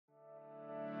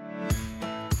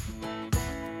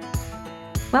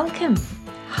Welcome.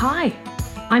 Hi,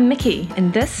 I'm Mickey,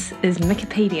 and this is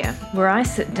Wikipedia, where I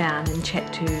sit down and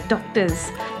chat to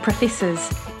doctors, professors,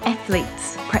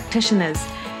 athletes, practitioners,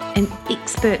 and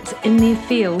experts in their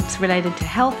fields related to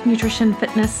health, nutrition,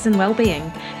 fitness, and well-being.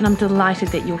 And I'm delighted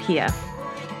that you're here.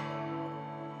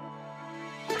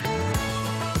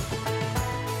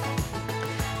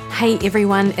 Hey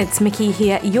everyone, it's Mickey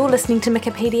here. You're listening to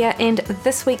Wikipedia, and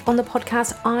this week on the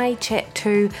podcast I chat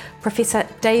to Professor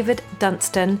David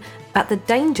Dunstan about the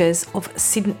dangers of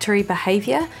sedentary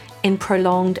behaviour and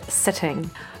prolonged sitting.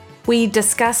 We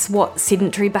discuss what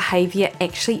sedentary behaviour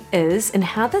actually is and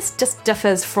how this just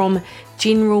differs from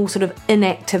general sort of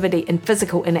inactivity and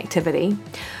physical inactivity.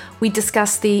 We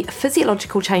discuss the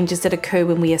physiological changes that occur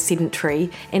when we are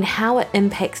sedentary and how it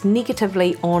impacts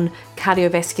negatively on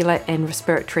cardiovascular and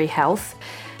respiratory health,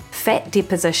 fat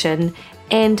deposition,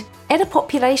 and at a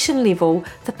population level,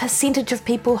 the percentage of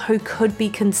people who could be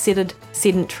considered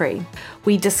sedentary.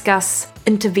 We discuss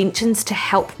interventions to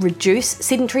help reduce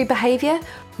sedentary behaviour.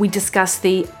 We discuss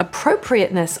the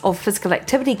appropriateness of physical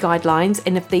activity guidelines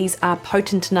and if these are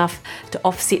potent enough to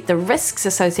offset the risks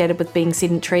associated with being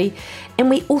sedentary. And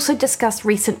we also discuss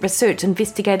recent research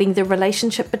investigating the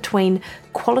relationship between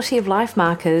quality of life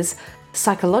markers,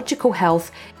 psychological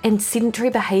health, and sedentary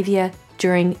behaviour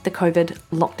during the COVID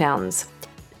lockdowns.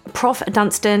 Prof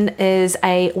Dunstan is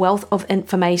a wealth of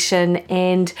information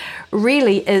and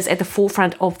really is at the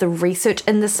forefront of the research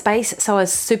in this space, so I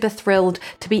was super thrilled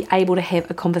to be able to have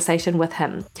a conversation with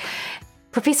him.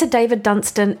 Professor David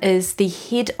Dunstan is the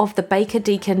head of the Baker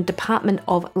Deakin Department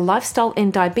of Lifestyle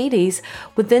and Diabetes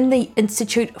within the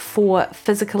Institute for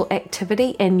Physical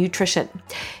Activity and Nutrition.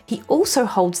 He also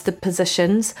holds the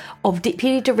positions of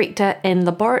Deputy Director and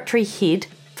Laboratory Head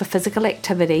for Physical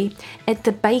Activity at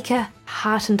the Baker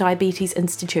Heart and Diabetes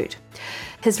Institute.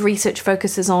 His research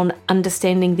focuses on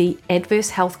understanding the adverse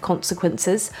health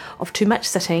consequences of too much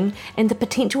sitting and the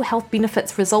potential health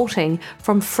benefits resulting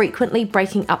from frequently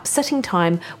breaking up sitting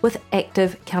time with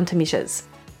active countermeasures.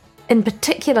 In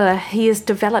particular, he has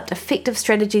developed effective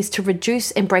strategies to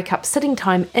reduce and break up sitting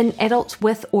time in adults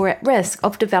with or at risk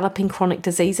of developing chronic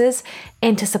diseases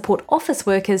and to support office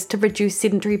workers to reduce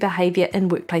sedentary behaviour in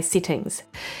workplace settings.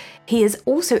 He is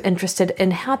also interested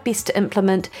in how best to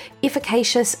implement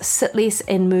efficacious sit less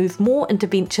and move more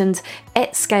interventions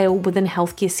at scale within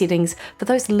healthcare settings for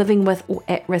those living with or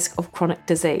at risk of chronic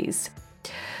disease.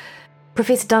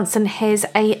 Professor Dunstan has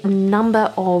a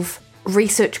number of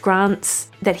research grants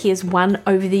that he has won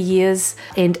over the years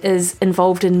and is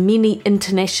involved in many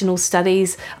international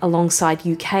studies alongside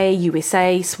UK,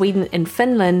 USA, Sweden and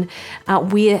Finland,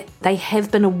 where they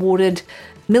have been awarded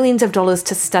millions of dollars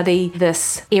to study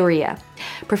this area.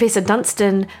 Professor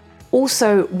Dunstan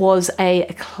also was a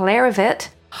Clarivat,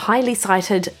 highly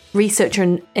cited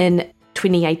researcher in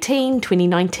 2018,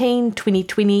 2019,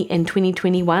 2020 and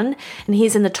 2021, and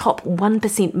he's in the top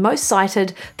 1% most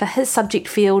cited for his subject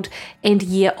field and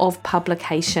year of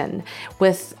publication,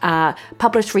 with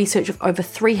published research of over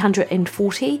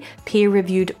 340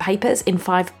 peer-reviewed papers in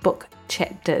 5 book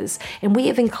chapters. And we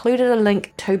have included a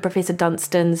link to Professor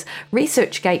Dunstan's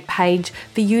ResearchGate page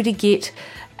for you to get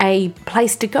a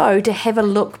place to go to have a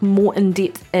look more in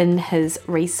depth in his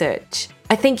research.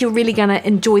 I think you're really going to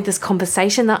enjoy this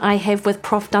conversation that I have with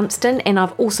Prof Dunstan, and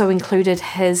I've also included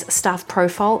his staff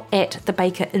profile at the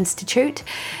Baker Institute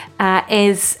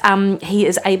as he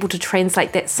is able to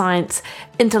translate that science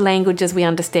into languages we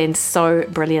understand so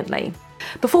brilliantly.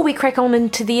 Before we crack on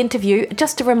into the interview,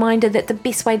 just a reminder that the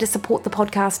best way to support the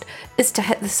podcast is to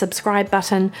hit the subscribe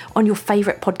button on your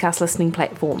favourite podcast listening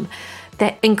platform.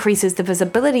 That increases the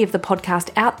visibility of the podcast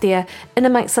out there and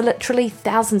amongst the literally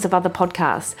thousands of other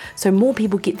podcasts, so more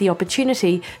people get the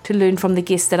opportunity to learn from the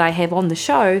guests that I have on the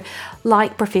show,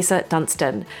 like Professor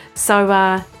Dunstan.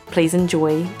 So please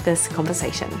enjoy this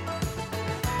conversation.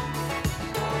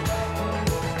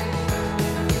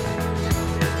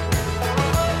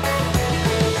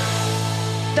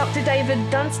 Dr.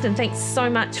 David Dunstan, thanks so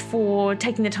much for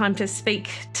taking the time to speak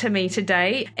to me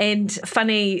today. And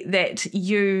funny that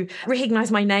you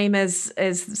recognise my name as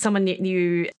someone that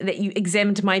you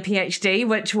examined my PhD,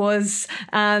 which was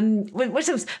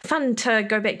fun to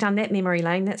go back down that memory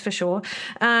lane, that's for sure.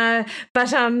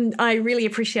 But I really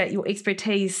appreciate your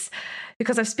expertise,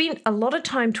 because I've spent a lot of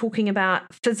time talking about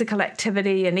physical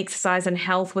activity and exercise and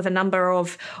health with a number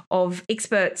of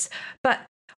experts, but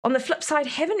on the flip side,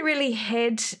 haven't really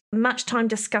had much time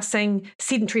discussing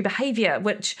sedentary behaviour,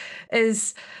 which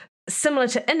is similar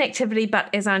to inactivity, but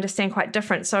as I understand, quite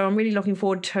different. So I'm really looking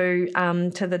forward to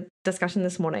the discussion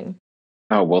this morning.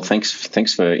 Oh, well, thanks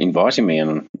for inviting me,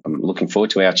 and I'm looking forward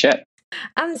to our chat.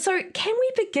 So can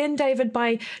we begin, David,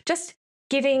 by just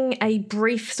getting a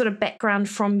brief sort of background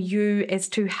from you as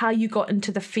to how you got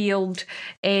into the field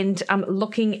and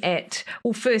looking at,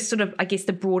 well, first sort of, I guess,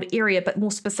 the broad area, but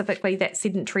more specifically that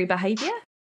sedentary behaviour?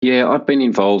 Yeah, I've been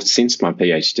involved since my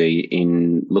PhD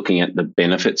in looking at the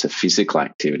benefits of physical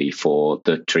activity for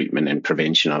the treatment and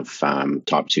prevention of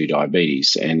type 2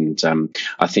 diabetes. And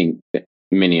I think that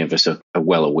many of us are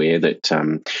well aware that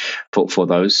for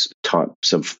those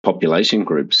types of population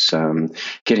groups,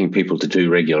 getting people to do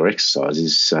regular exercise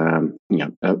is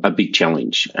a big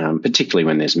challenge, particularly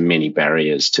when there's many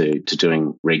barriers to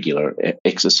doing regular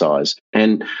exercise.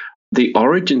 And the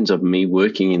origins of me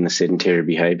working in the sedentary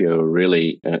behaviour are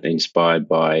really inspired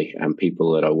by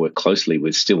people that I work closely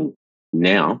with still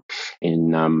now,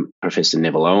 in Professor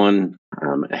Neville Owen,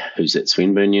 who's at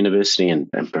Swinburne University, and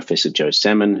Professor Joe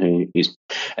Salmon, who is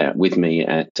with me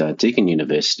at Deakin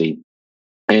University.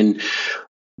 And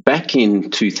back in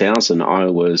 2000, I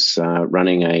was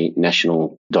running a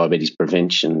national diabetes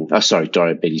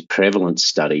prevalence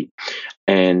study,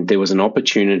 and there was an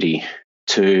opportunity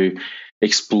to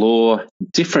explore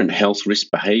different health risk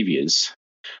behaviours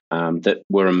that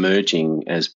were emerging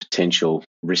as potential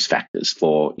risk factors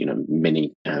for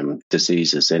many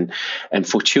diseases, and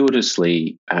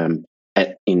fortuitously.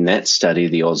 In that study,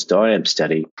 the AusDiab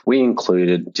study, we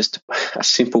included just a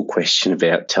simple question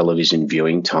about television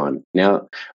viewing time. Now,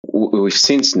 we've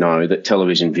since know that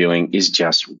television viewing is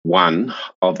just one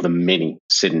of the many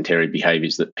sedentary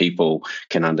behaviours that people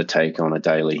can undertake on a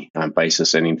daily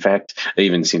basis. And in fact,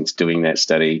 even since doing that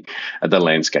study, the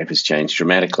landscape has changed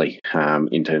dramatically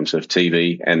in terms of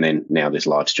TV, and then now there's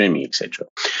live streaming, etc.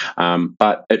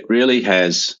 But it really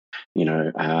has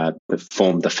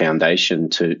formed the foundation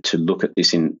to look at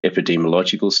this in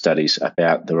epidemiological studies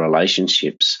about the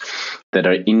relationships that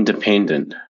are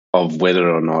independent of whether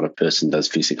or not a person does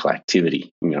physical activity,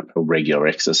 or regular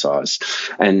exercise.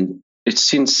 And it's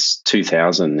since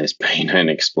 2000, there's been an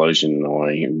explosion or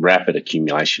a rapid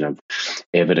accumulation of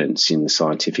evidence in the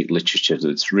scientific literature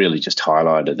that's really just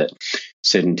highlighted that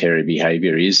sedentary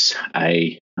behaviour is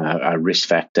a risk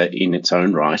factor in its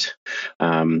own right,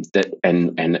 that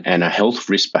and a health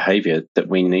risk behaviour that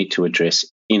we need to address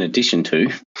in addition to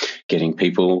getting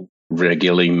people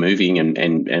regularly moving and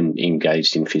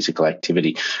engaged in physical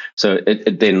activity. So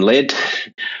it then led,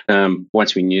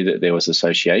 once we knew that there was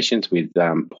associations with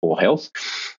poor health,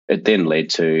 it then led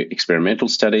to experimental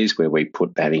studies where we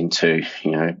put that into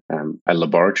a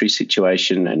laboratory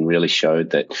situation and really showed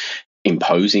that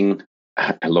imposing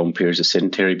long periods of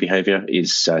sedentary behaviour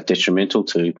is detrimental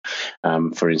to,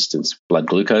 for instance, blood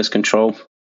glucose control.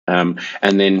 And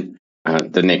then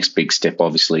the next big step,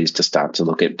 obviously, is to start to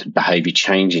look at behaviour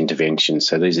change interventions.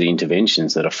 So these are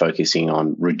interventions that are focusing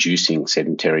on reducing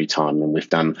sedentary time, and we've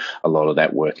done a lot of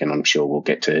that work, and I'm sure we'll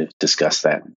get to discuss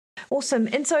that. Awesome.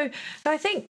 And so I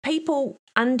think people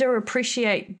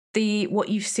underappreciate what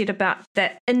you've said about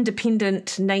that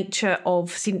independent nature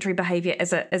of sedentary behaviour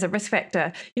as a risk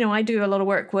factor. I do a lot of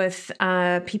work with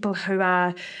people who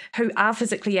are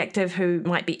physically active, who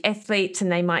might be athletes,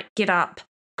 and they might get up,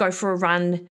 go for a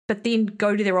run, but then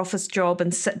go to their office job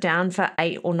and sit down for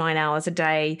 8 or 9 hours a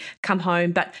day, come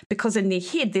home. But because in their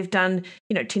head they've done,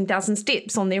 10,000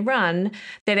 steps on their run,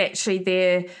 that actually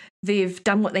they've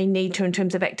done what they need to in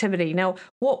terms of activity. Now,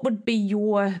 what would be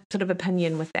your sort of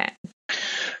opinion with that?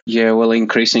 Yeah, well,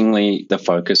 increasingly the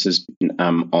focus is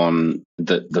on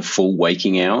the full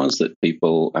waking hours that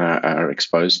people are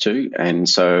exposed to. And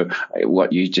so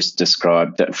what you just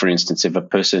described, that, for instance, if a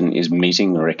person is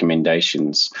meeting the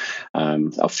recommendations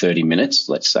of 30 minutes,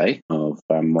 let's say, of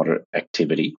moderate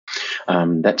activity,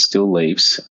 that still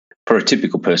leaves, for a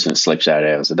typical person that sleeps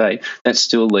 8 hours a day, that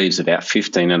still leaves about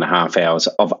 15 and a half hours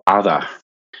of other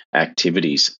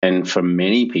activities. And for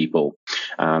many people,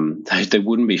 they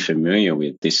wouldn't be familiar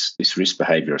with this risk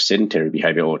behaviour or sedentary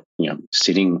behaviour, or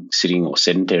sitting or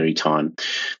sedentary time,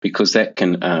 because that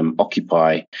can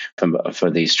occupy, for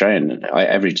the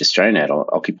average Australian adult,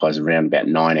 occupies around about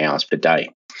 9 hours per day.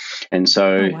 And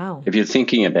so if you're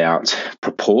thinking about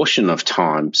proportion of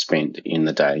time spent in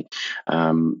the day,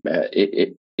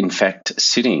 in fact,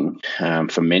 sitting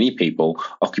for many people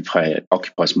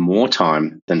occupies more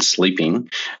time than sleeping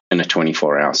in a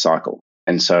 24-hour cycle.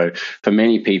 And so for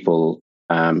many people,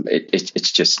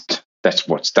 it's just, that's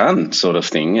what's done, sort of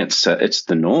thing. It's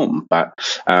the norm. But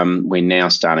we're now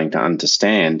starting to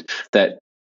understand that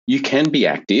you can be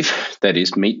active, that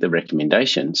is, meet the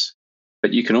recommendations,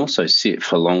 but you can also sit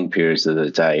for long periods of the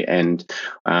day. And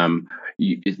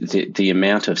the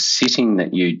amount of sitting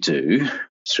that you do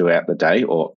throughout the day,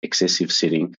 or excessive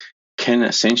sitting, can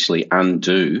essentially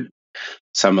undo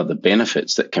some of the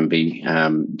benefits that can be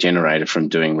generated from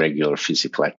doing regular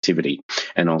physical activity.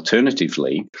 And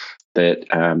alternatively, that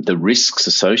the risks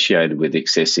associated with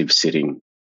excessive sitting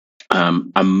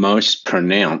are most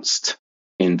pronounced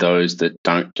in those that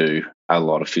don't do a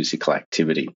lot of physical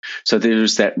activity. So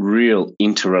there's that real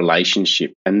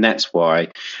interrelationship, and that's why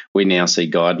we now see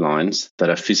guidelines that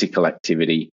are physical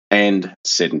activity and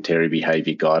sedentary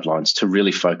behaviour guidelines to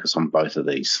really focus on both of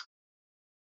these.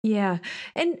 Yeah.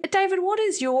 And David, what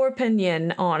is your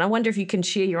opinion on, I wonder if you can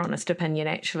share your honest opinion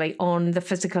actually, on the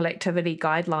physical activity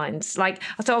guidelines? Like,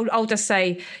 so I'll just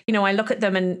say, I look at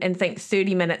them and think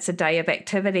 30 minutes a day of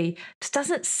activity just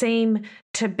doesn't seem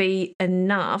to be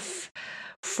enough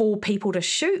for people to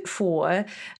shoot for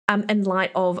in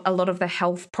light of a lot of the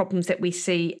health problems that we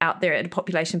see out there at a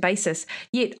population basis.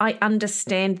 Yet I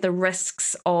understand the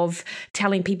risks of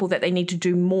telling people that they need to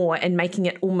do more and making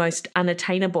it almost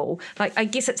unattainable. Like, I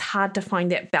guess it's hard to find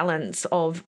that balance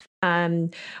of the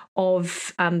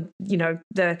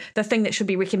thing that should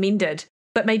be recommended.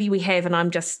 But maybe we have, and I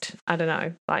don't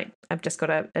know, like I've just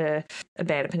got a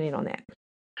bad opinion on that.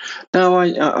 No,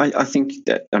 I think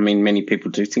that, many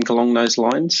people do think along those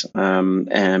lines.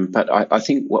 But I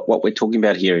think what we're talking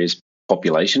about here is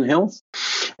population health.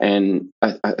 And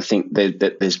I think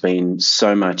that there's been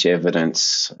so much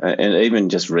evidence, and even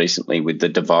just recently with the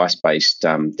device-based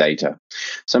data,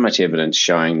 so much evidence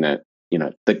showing that,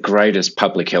 the greatest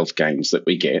public health gains that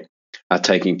we get are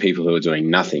taking people who are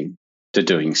doing nothing to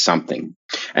doing something.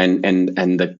 And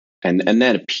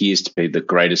that appears to be the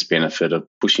greatest benefit of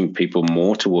pushing people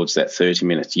more towards that 30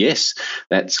 minutes. Yes,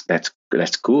 that's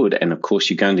good. And of course,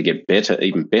 you're going to get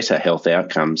even better health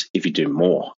outcomes if you do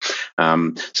more.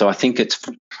 So I think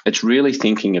it's really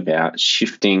thinking about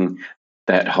shifting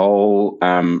that whole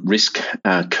risk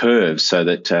curve so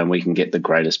that we can get the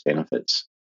greatest benefits.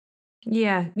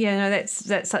 Yeah, no,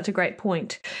 that's such a great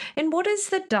point. And what is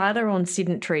the data on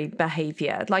sedentary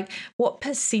behaviour? Like, what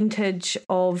percentage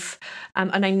of,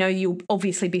 and I know you'll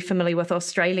obviously be familiar with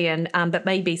Australian, but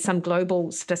maybe some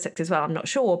global statistics as well, I'm not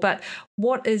sure, but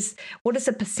what is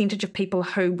the percentage of people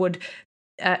who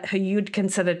you'd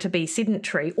consider to be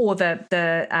sedentary, or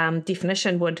the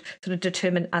definition would sort of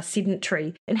determine are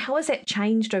sedentary, and how has that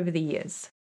changed over the years?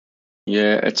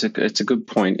 Yeah, it's a good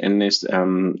point, and there's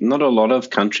not a lot of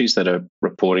countries that are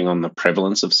reporting on the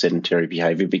prevalence of sedentary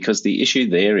behaviour, because the issue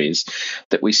there is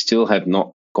that we still have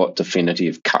not got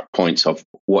definitive cut points of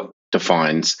what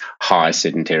defines high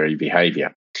sedentary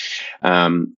behaviour.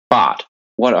 But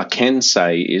what I can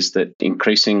say is that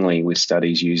increasingly with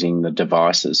studies using the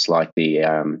devices like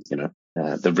the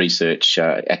research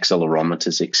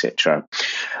accelerometers, etc.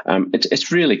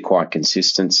 It's really quite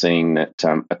consistent seeing that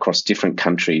across different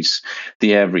countries,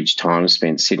 the average time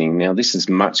spent sitting. Now, this is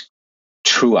much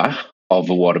truer of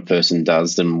what a person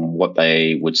does than what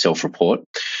they would self-report.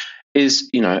 Is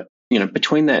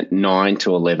between that 9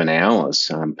 to 11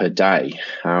 hours per day,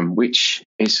 which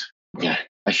is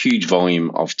a huge volume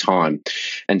of time,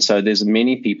 and so there's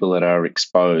many people that are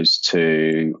exposed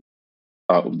to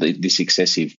this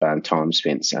excessive time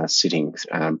spent sitting,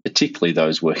 particularly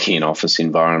those working in office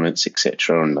environments,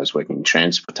 etc., and those working in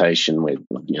transportation, where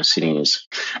sitting is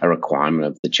a requirement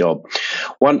of the job.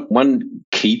 One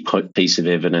key piece of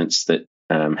evidence that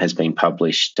has been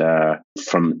published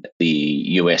from the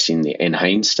US in the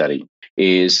NHANES study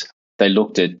is they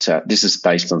looked at, this is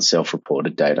based on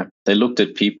self-reported data, they looked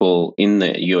at people in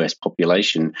the US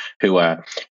population who are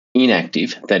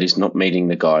inactive, that is not meeting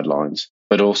the guidelines,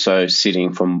 but also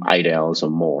sitting from 8 hours or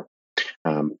more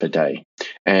per day.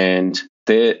 And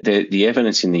the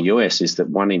evidence in the US is that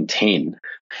 1 in 10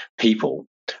 people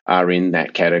are in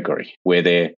that category, where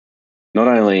they're not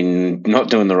only not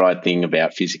doing the right thing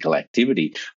about physical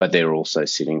activity, but they're also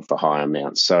sitting for high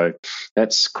amounts. So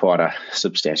that's quite a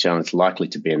substantial, and it's likely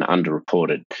to be an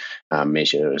underreported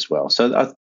measure as well. So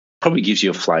that probably gives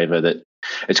you a flavour that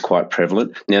it's quite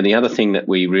prevalent. Now, the other thing that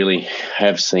we really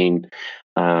have seen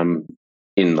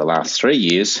in the last 3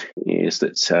 years is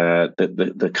that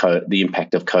the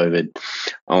impact of COVID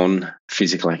on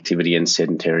physical activity and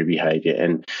sedentary behaviour,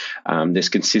 and there's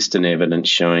consistent evidence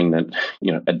showing that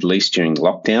at least during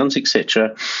lockdowns,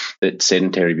 etc., that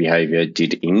sedentary behaviour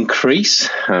did increase,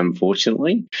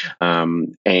 unfortunately,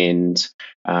 and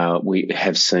we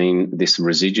have seen this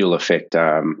residual effect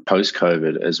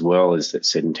post-COVID, as well as that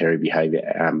sedentary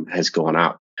behaviour has gone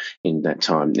up in that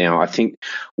time. Now, I think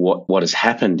what has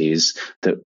happened is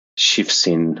that shifts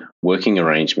in working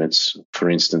arrangements,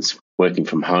 for instance, working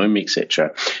from home,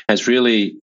 etc., has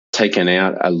really taken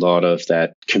out a lot of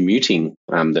that commuting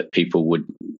that people would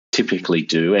typically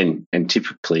do and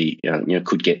typically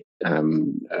could get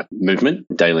movement,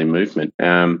 daily movement.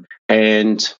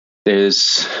 And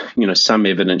there's, some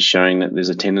evidence showing that there's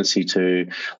a tendency to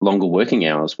longer working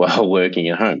hours while working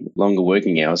at home. Longer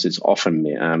working hours is often,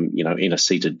 in a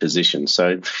seated position.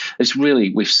 So it's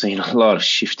really, we've seen a lot of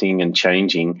shifting and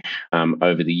changing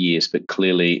over the years, but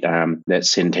clearly that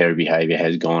sedentary behaviour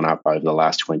has gone up over the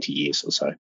last 20 years or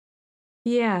so.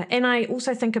 Yeah, and I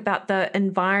also think about the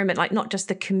environment, like not just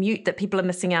the commute that people are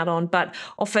missing out on, but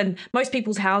often most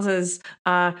people's houses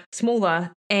are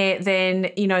smaller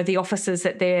than, the offices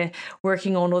that they're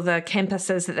working on or the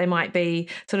campuses that they might be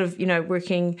sort of,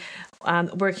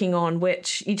 working on,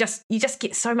 which you just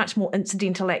get so much more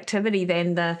incidental activity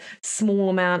than the small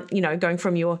amount, going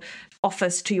from your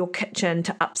office to your kitchen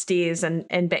to upstairs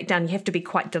and back down. You have to be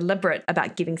quite deliberate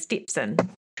about getting steps in.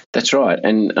 That's right.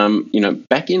 And,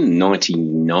 back in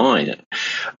 99,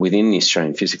 within the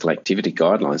Australian Physical Activity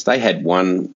Guidelines, they had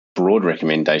one broad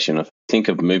recommendation of think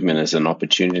of movement as an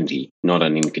opportunity, not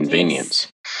an inconvenience.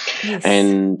 Yes.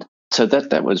 And so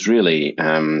that was really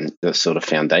the sort of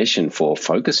foundation for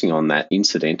focusing on that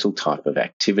incidental type of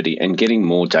activity and getting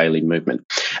more daily movement.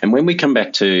 And when we come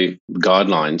back to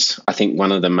guidelines, I think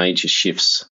one of the major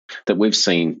shifts that we've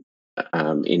seen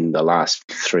in the last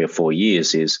 3 or 4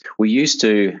 years is we used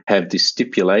to have this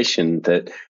stipulation that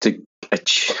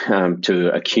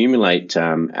to accumulate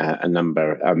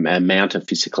amount of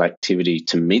physical activity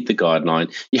to meet the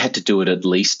guideline, you had to do it at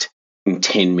least in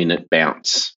 10-minute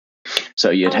bouts.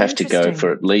 So you'd have to go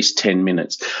for at least 10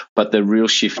 minutes. But the real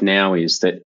shift now is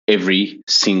that every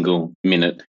single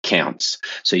minute counts.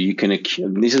 So you can,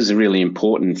 this is really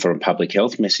important for a public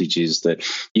health message, is that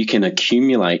you can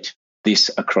accumulate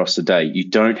this across the day. You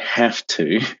don't have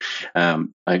to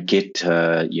get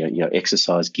your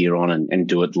exercise gear on and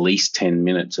do at least 10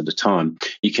 minutes at a time.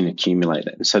 You can accumulate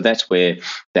it. And so that's where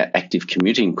that active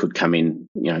commuting could come in,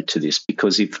 to this,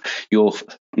 because if your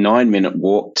 9-minute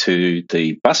walk to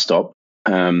the bus stop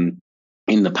in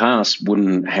the past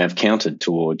wouldn't have counted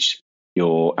towards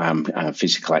your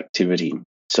physical activity.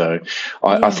 So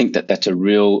I think that's a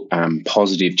real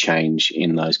positive change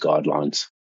in those guidelines.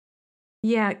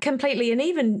 Yeah, completely.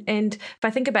 And if I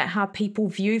think about how people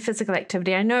view physical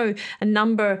activity, I know a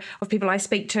number of people I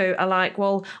speak to are like,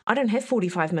 well, I don't have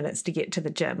 45 minutes to get to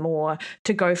the gym or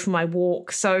to go for my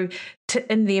walk. So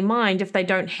in their mind, if they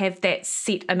don't have that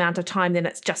set amount of time, then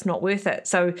it's just not worth it.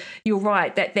 So you're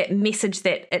right, that message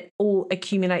that it all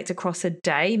accumulates across a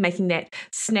day, making that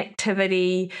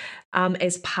snacktivity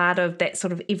as part of that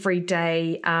sort of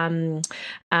everyday,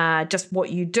 just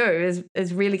what you do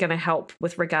is really going to help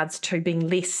with regards to being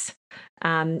less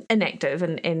inactive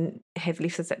and have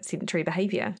less of that sedentary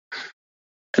behaviour.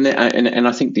 And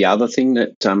I think the other thing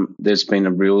that there's been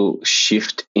a real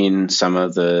shift in some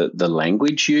of the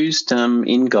language used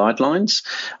in guidelines,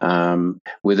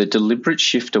 with a deliberate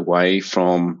shift away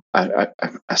from a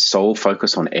sole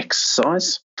focus on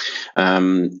exercise,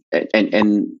 and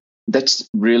that's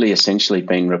really essentially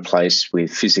been replaced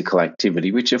with physical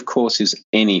activity, which of course is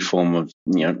any form of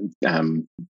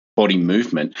body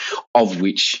movement, of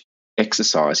which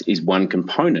exercise is one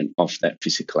component of that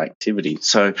physical activity.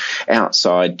 So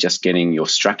outside just getting your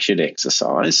structured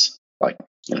exercise, like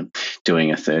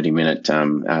doing a 30-minute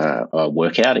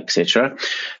workout, etc.,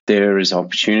 there is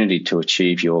opportunity to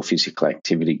achieve your physical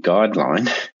activity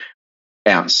guideline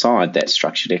outside that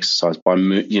structured exercise by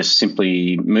just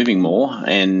simply moving more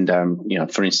and,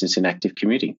 for instance, in active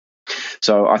commuting.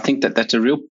 So I think that's a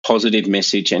real positive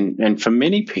message. And for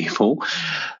many people,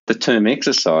 the term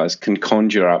exercise can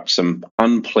conjure up some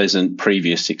unpleasant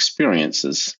previous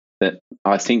experiences. That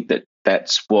I think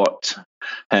that's what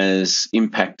has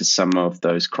impacted some of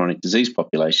those chronic disease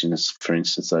populations, for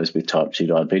instance, those with type 2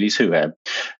 diabetes who have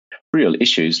real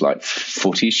issues like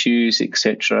foot issues,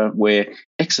 etc., where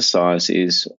exercise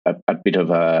is a bit of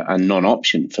a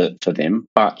non-option for them,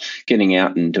 but getting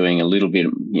out and doing a little bit,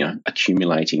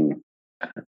 accumulating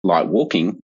light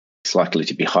walking is likely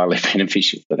to be highly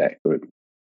beneficial for that group.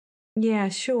 Yeah,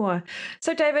 sure.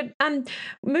 So, David,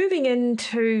 moving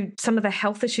into some of the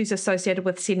health issues associated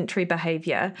with sedentary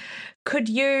behaviour, could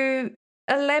you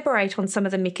elaborate on some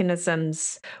of the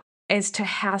mechanisms as to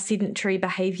how sedentary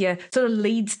behaviour sort of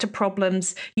leads to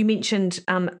problems? You mentioned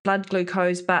blood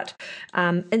glucose, but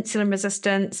insulin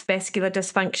resistance, vascular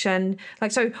dysfunction.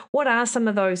 So what are some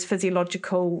of those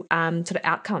physiological sort of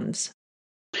outcomes?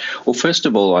 Well, first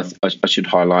of all, I should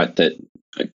highlight that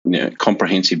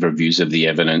comprehensive reviews of the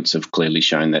evidence have clearly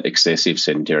shown that excessive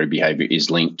sedentary behaviour is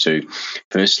linked to,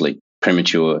 firstly,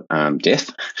 premature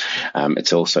death.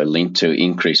 It's also linked to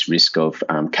increased risk of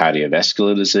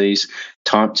cardiovascular disease,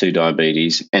 type 2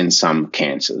 diabetes, and some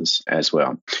cancers as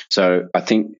well. So I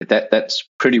think that's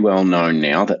pretty well known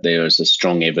now, that there is a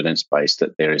strong evidence base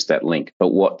that there is that link. But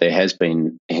what there has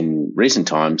been in recent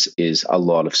times is a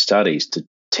lot of studies to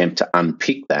attempt to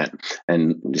unpick that.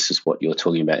 And this is what you're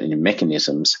talking about in your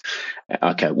mechanisms.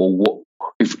 Okay, well,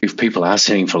 if people are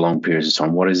sitting for long periods of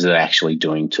time, what is it actually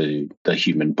doing to the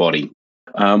human body?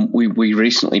 We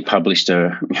recently published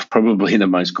probably the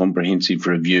most comprehensive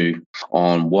review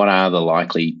on what are the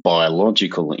likely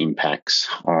biological impacts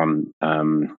on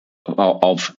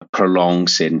of prolonged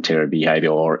sedentary behaviour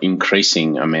or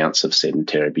increasing amounts of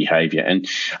sedentary behaviour. And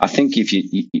I think if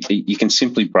you can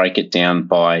simply break it down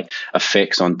by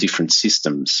effects on different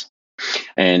systems.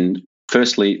 And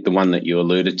firstly, the one that you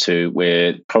alluded to,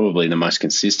 where probably the most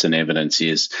consistent evidence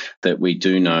is that we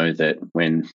do know that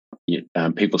when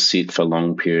people sit for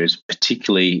long periods,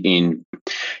 particularly in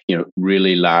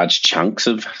really large chunks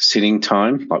of sitting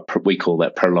time, like we call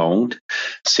that prolonged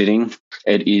sitting,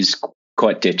 it is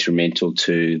quite detrimental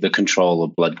to the control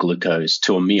of blood glucose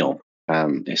to a meal.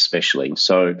 Especially.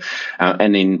 So,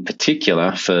 and in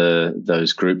particular for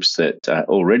those groups that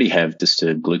already have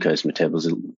disturbed glucose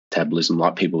metabolism,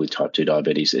 like people with type 2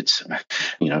 diabetes, it's,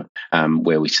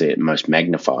 where we see it most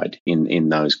magnified in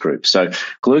those groups. So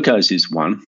glucose is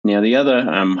one. Now, the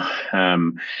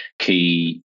other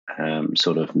key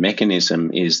sort of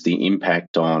mechanism is the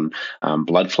impact on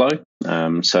blood flow.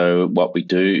 So what we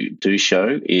do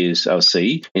show is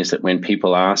that when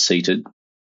people are seated,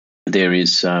 there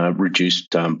is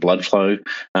reduced blood flow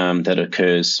that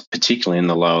occurs particularly in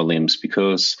the lower limbs,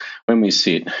 because when we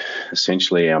sit,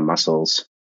 essentially our muscles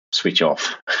switch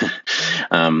off.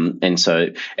 And so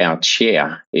our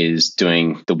chair is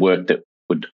doing the work that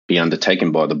would be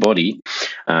undertaken by the body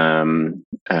when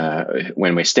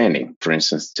we're standing, for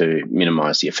instance, to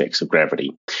minimise the effects of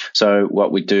gravity. So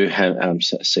what we do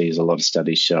see is a lot of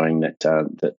studies showing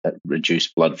that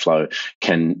reduced blood flow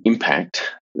can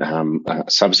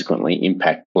subsequently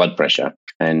impact blood pressure.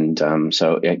 And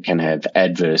so it can have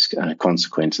adverse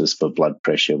consequences for blood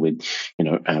pressure with,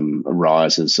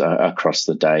 rises across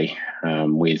the day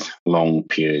with long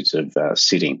periods of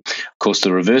sitting. Of course,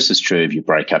 the reverse is true if you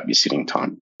break up your sitting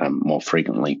time more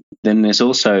frequently. Then there's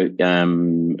also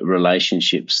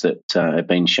relationships that have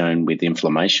been shown with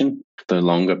inflammation. The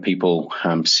longer people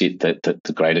sit,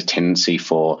 the greater tendency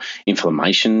for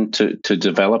inflammation to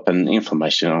develop. And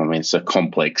inflammation, it's a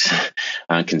complex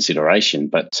consideration,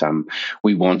 but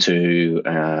we want to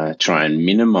try and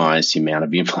minimise the amount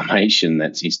of inflammation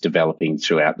that is developing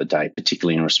throughout the day,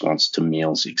 particularly in response to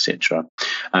meals, etc.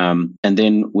 And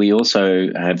then we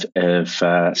also have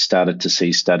started to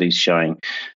see studies showing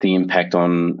the impact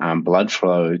on blood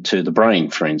flow to the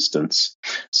brain, for instance.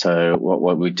 So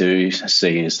what we do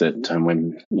see is that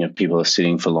when people are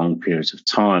sitting for long periods of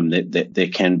time, that there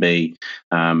can be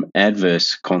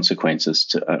adverse consequences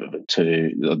to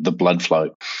the blood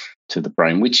flow to the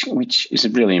brain, which is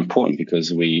really important,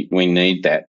 because we need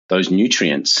those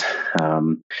nutrients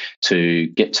to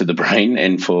get to the brain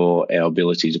and for our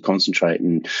ability to concentrate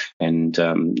and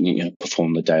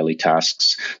perform the daily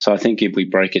tasks. So I think if we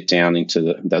break it down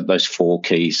into those four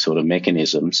key sort of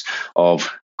mechanisms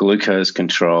of glucose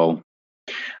control,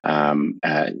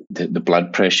 the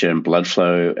blood pressure and blood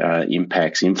flow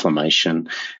impacts inflammation,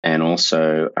 and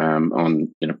also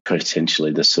on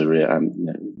potentially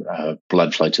the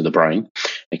blood flow to the brain,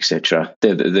 etc.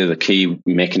 They're the key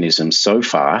mechanisms so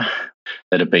far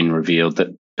that have been revealed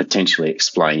that potentially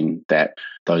explain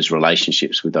those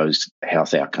relationships with those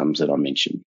health outcomes that I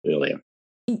mentioned earlier.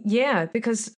 Yeah,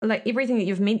 because like everything that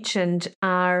you've mentioned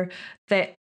are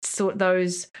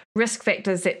those risk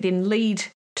factors that then lead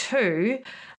to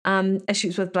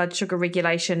issues with blood sugar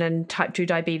regulation and type 2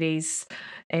 diabetes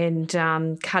and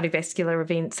cardiovascular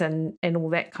events and all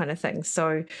that kind of thing.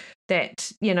 So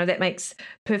that makes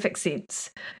perfect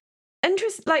sense.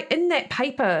 Like in that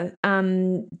paper,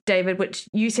 David, which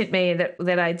you sent me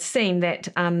that I'd seen, that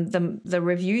the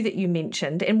review that you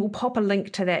mentioned, and we'll pop a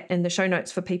link to that in the show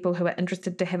notes for people who are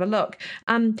interested to have a look.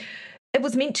 It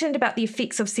was mentioned about the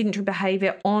effects of sedentary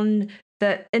behaviour on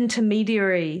the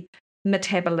intermediary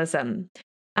metabolism.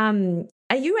 Are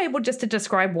you able just to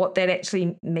describe what that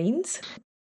actually means?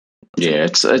 Yeah,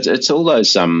 it's all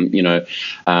those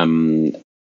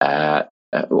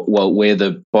where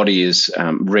the body is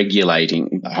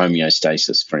regulating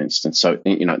homeostasis, for instance. So,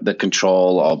 the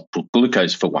control of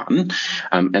glucose for one,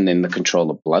 and then the control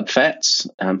of blood fats.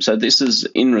 So this is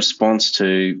in response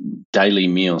to daily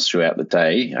meals throughout the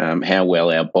day, how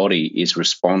well our body is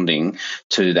responding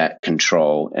to that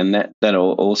control. And that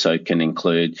also can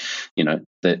include,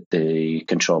 the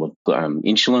control of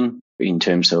insulin in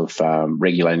terms of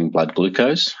regulating blood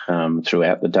glucose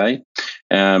throughout the day.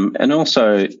 And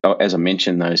also, as I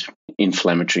mentioned, those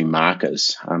inflammatory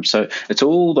markers. So it's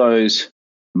all those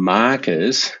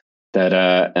markers that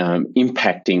are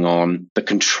impacting on the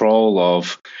control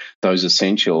of those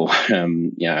essential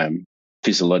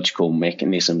physiological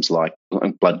mechanisms like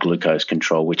blood glucose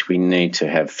control, which we need to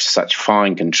have such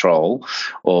fine control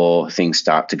or things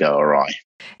start to go awry.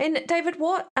 And David,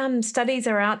 what studies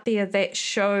are out there that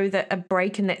show that a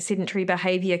break in that sedentary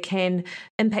behaviour can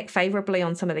impact favourably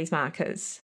on some of these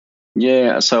markers?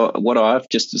 Yeah, so what I've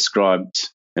just described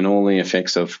and all the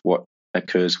effects of what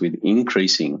occurs with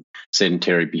increasing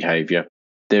sedentary behaviour,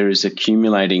 there is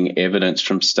accumulating evidence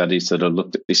from studies that have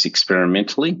looked at this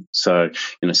experimentally. So,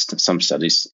 some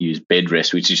studies use bed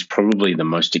rest, which is probably the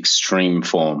most extreme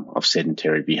form of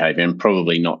sedentary behaviour and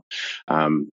probably not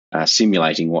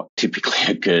simulating what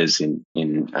typically occurs in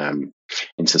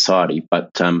society.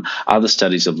 But other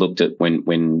studies have looked at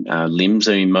when limbs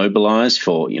are immobilised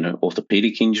for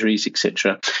orthopedic injuries,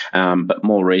 etc. But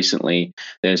more recently,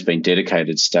 there's been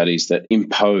dedicated studies that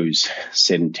impose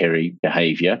sedentary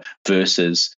behaviour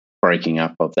versus breaking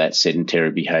up of that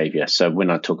sedentary behaviour. So when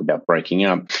I talk about breaking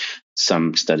up,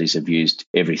 some studies have used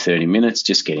every 30 minutes,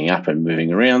 just getting up and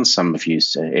moving around. Some have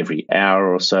used every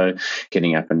hour or so,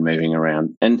 getting up and moving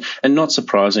around. And not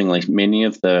surprisingly, many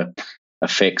of the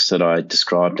effects that I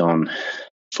described on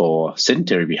for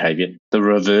sedentary behaviour, the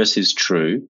reverse is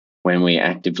true when we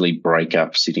actively break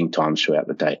up sitting times throughout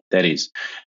the day. That is,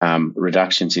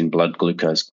 reductions in blood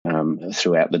glucose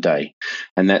throughout the day.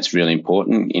 And that's really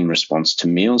important in response to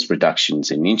meals,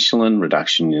 reductions in insulin,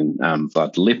 reduction in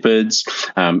blood lipids,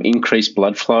 increased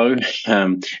blood flow,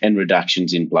 and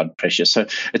reductions in blood pressure. So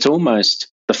it's almost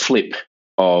the flip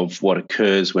of what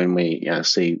occurs when we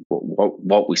see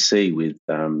what we see with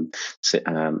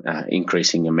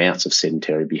increasing amounts of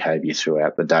sedentary behaviour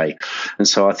throughout the day. And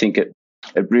so I think it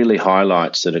really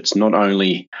highlights that it's not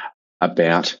only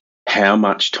about how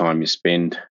much time you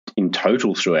spend in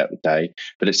total throughout the day,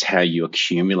 but it's how you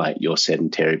accumulate your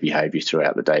sedentary behaviour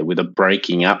throughout the day, with a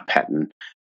breaking up pattern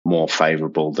more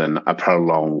favourable than a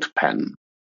prolonged pattern.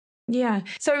 Yeah.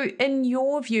 So in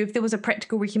your view, if there was a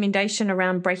practical recommendation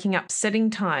around breaking up sitting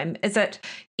time, is it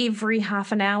every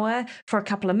half an hour for a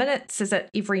couple of minutes? Is it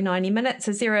every 90 minutes?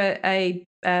 Is there a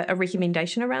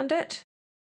recommendation around it?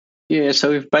 Yeah,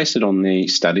 so we've based it on the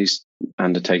studies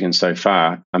undertaken so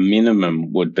far. A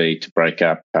minimum would be to break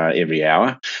up every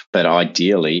hour, but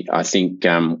ideally, I think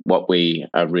what we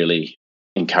are really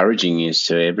encouraging is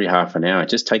to every half an hour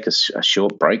just take a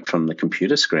short break from the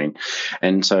computer screen.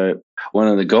 And so one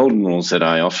of the golden rules that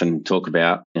I often talk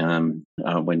about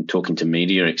when talking to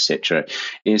media, etc.,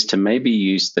 is to maybe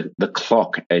use the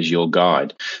clock as your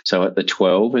guide. So at the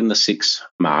 12 and the 6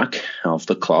 mark of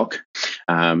the clock,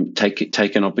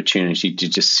 take an opportunity to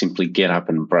just simply get up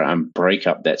and break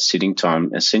up that sitting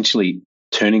time, essentially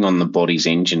turning on the body's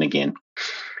engine again,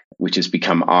 which has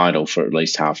become idle for at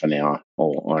least half an hour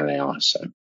or an hour or so.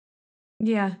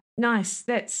 Yeah, nice.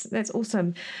 That's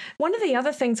awesome. One of the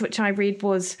other things which I read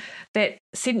was that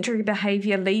sedentary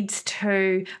behaviour leads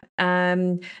to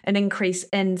an increase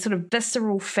in sort of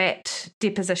visceral fat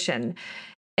deposition.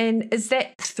 And is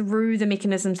that through the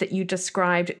mechanisms that you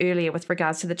described earlier with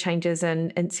regards to the changes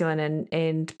in insulin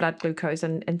and blood glucose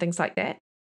and things like that?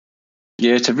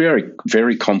 Yeah, it's a very,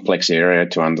 very complex area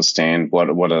to understand what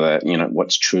are the,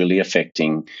 what's truly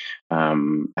affecting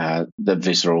the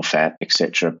visceral fat,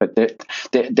 etc. But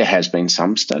there has been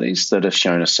some studies that have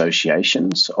shown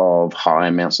associations of high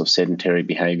amounts of sedentary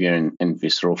behaviour and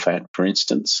visceral fat, for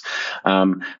instance.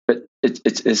 But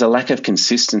there's a lack of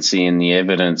consistency in the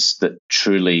evidence that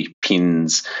truly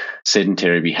pins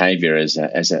sedentary behaviour as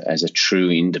a true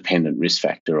independent risk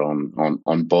factor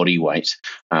on body weight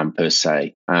per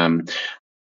se. And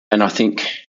I think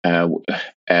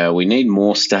we need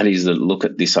more studies that look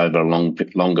at this over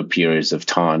longer periods of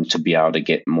time to be able to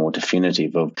get more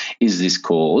definitive of, is this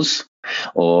cause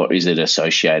or is it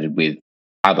associated with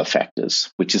other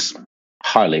factors, which is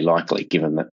highly likely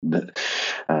given that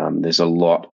there's a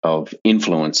lot of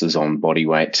influences on body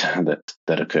weight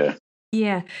that occur.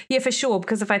 Yeah, for sure.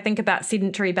 Because if I think about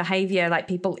sedentary behaviour, like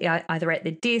people either at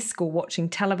their desk or watching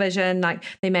television, like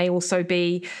they may also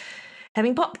be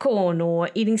having popcorn or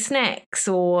eating snacks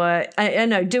or,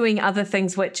 doing other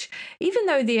things which, even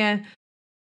though they're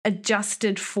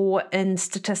adjusted for in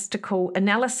statistical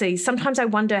analyses, sometimes I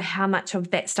wonder how much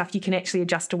of that stuff you can actually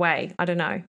adjust away. I don't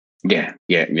know. Yeah,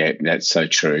 that's so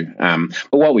true.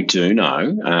 But what we do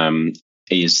know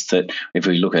is that if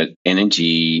we look at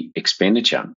energy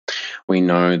expenditure, we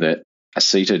know that a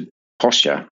seated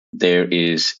posture, there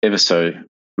is ever so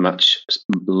much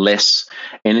less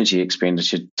energy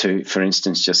expenditure to, for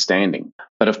instance, just standing.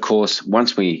 But of course,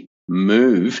 once we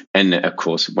move, and of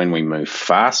course, when we move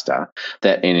faster,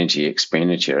 that energy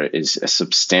expenditure is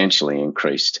substantially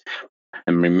increased.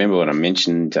 And remember what I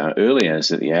mentioned earlier is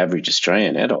that the average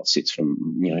Australian adult sits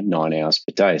from 9 hours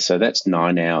per day. So that's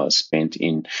 9 hours spent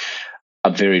in a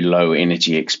very low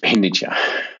energy expenditure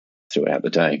throughout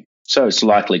the day. So it's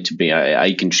likely to be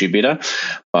a contributor,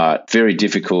 but very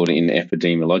difficult in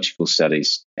epidemiological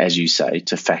studies, as you say,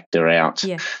 to factor out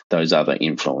those other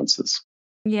influences.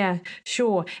 Yeah,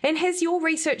 sure. And has your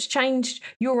research changed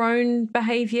your own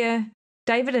behaviour,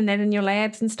 David, and that in your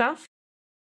labs and stuff?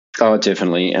 Oh,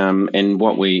 definitely. And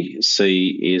what we see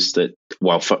is that,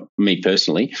 well, for me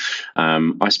personally,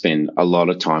 I spend a lot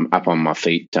of time up on my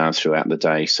feet throughout the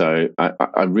day. So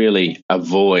I really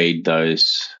avoid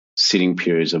those sitting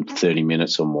periods of 30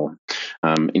 minutes or more.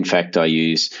 In fact, I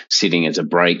use sitting as a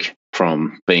break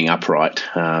from being upright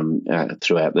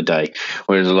throughout the day,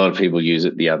 whereas a lot of people use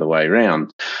it the other way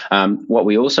around. What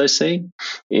we also see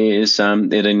is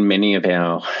that in many of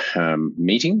our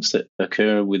meetings that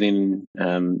occur within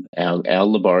our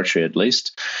laboratory, at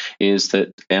least, is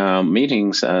that our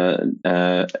meetings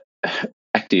are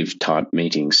active type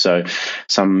meetings. So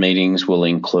some meetings will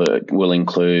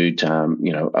include a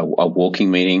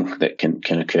walking meeting that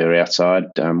can occur outside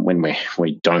when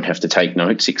we don't have to take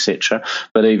notes, etc.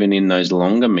 But even in those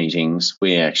longer meetings,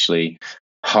 we actually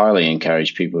highly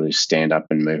encourage people to stand up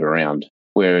and move around.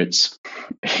 Where it's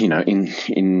in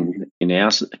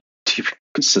our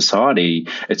society,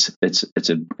 it's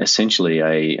essentially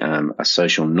a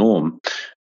social norm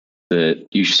that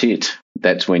you sit.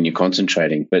 That's when you're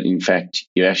concentrating, but in fact,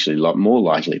 you're actually a lot more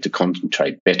likely to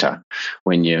concentrate better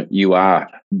when you are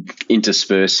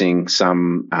interspersing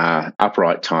some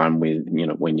upright time with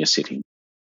when you're sitting.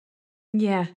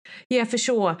 Yeah, for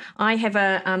sure. I have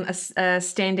a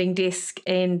standing desk,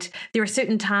 and there are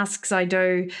certain tasks I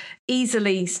do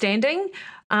easily standing.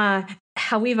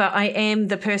 However, I am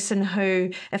the person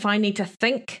who, if I need to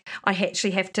think, I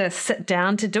actually have to sit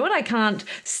down to do it. I can't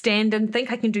stand and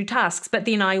think. I can do tasks, but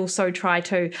then I also try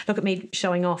to look at me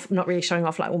showing off, not really showing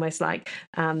off, like almost like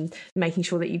making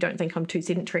sure that you don't think I'm too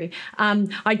sedentary.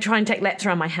 I try and take laps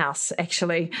around my house,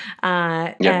 actually,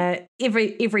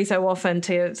 every so often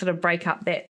to sort of break up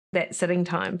that sitting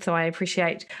time. So I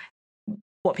appreciate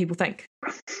what people think.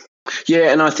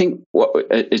 Yeah, and I think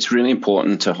it's really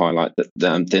important to highlight that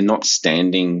they're not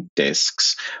standing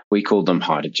desks. We call them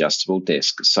height adjustable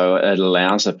desks. So it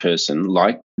allows a person,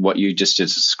 like what you just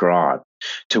described,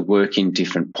 to work in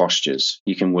different postures.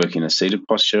 You can work in a seated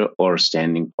posture or a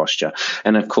standing posture.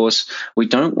 And of course, we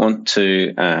don't want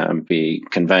to be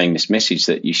conveying this message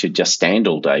that you should just stand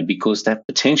all day, because that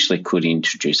potentially could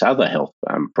introduce other health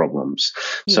problems.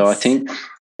 Yes. So I think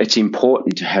it's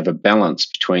important to have a balance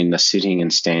between the sitting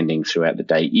and standing throughout the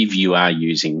day if you are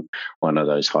using one of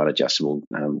those height adjustable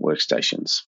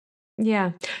workstations.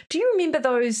 Yeah. Do you remember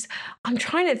those? I'm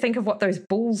trying to think of what those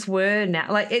balls were now.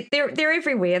 Like they're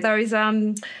everywhere. Those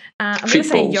I'm going to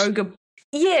say yoga.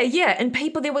 Yeah. And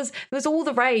people, there was all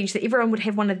the rage that everyone would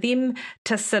have one of them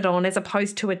to sit on as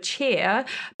opposed to a chair.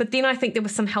 But then I think there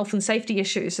was some health and safety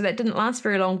issues, so that didn't last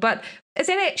very long. But is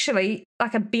that actually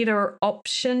like a better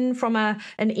option from an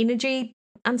energy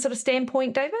sort of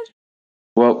standpoint, David?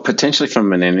 Well, potentially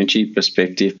from an energy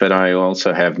perspective, but I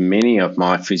also have many of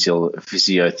my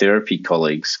physiotherapy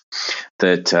colleagues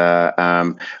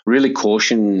that really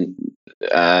caution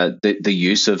the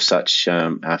use of such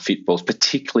fit balls,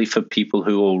 particularly for people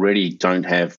who already don't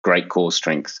have great core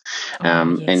strength.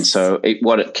 Yes. And so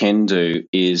what it can do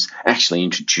is actually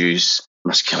introduce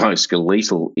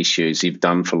musculoskeletal issues if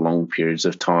done for long periods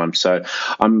of time. So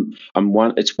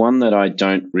it's one that I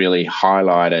don't really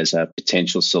highlight as a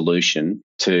potential solution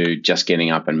to just getting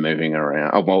up and moving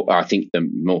around. Well, I think the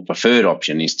more preferred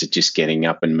option is to just getting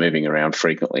up and moving around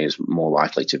frequently is more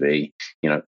likely to be,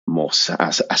 more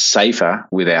safer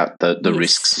without the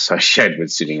risks associated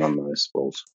with sitting on those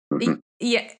balls. Mm-hmm.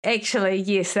 Yeah, actually,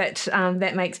 yes,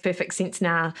 that makes perfect sense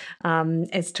now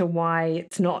as to why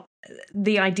it's not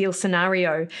the ideal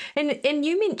scenario. And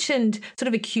you mentioned sort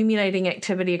of accumulating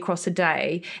activity across a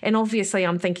day, and obviously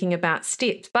I'm thinking about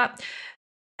steps, but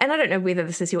and I don't know whether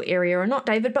this is your area or not,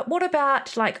 David, but what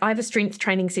about, like, I have a strength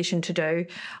training session to do.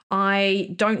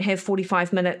 I don't have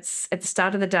 45 minutes at the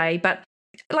start of the day, but,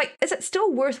 like, is it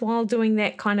still worthwhile doing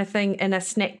that kind of thing in a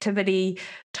snacktivity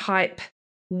type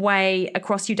way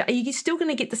across your day? Are you still going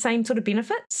to get the same sort of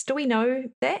benefits? Do we know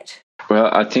that? Well,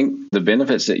 I think the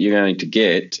benefits that you're going to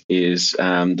get is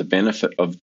the benefit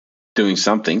of doing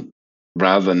something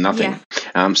rather than nothing.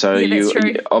 So that's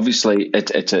true. Obviously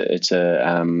it's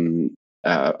a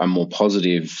more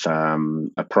positive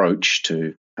approach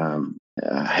to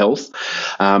health.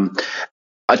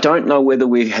 I don't know whether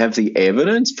we have the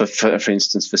evidence for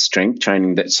instance, for strength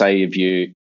training that, say, if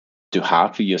you do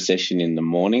half of your session in the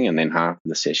morning and then half of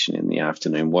the session in the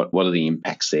afternoon, what are the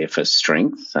impacts there for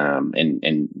strength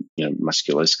and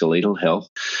musculoskeletal health?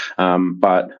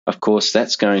 But of course,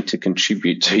 that's going to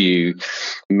contribute to you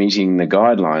meeting the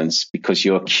guidelines because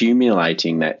you're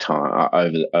accumulating that time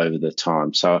over the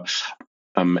time. So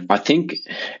I think.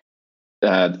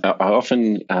 I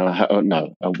often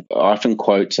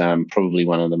quote probably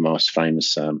one of the most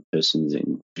famous persons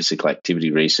in physical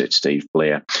activity research, Steve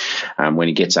Blair, when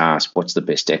he gets asked what's the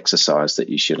best exercise that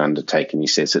you should undertake, and he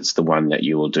says it's the one that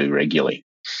you will do regularly.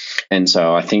 And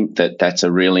so I think that that's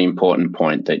a really important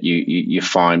point, that you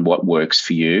find what works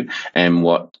for you and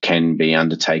what can be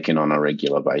undertaken on a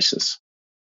regular basis.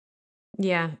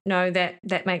 Yeah, no,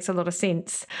 that makes a lot of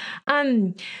sense.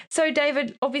 So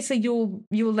David, obviously your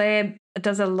lab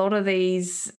does a lot of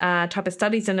these type of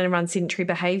studies in and around sedentary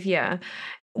behaviour.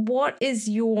 What is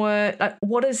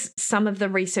some of the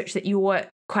research that you're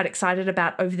quite excited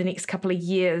about over the next couple of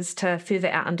years to further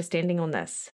our understanding on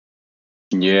this?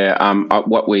 Yeah,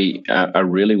 what we are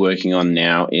really working on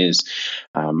now is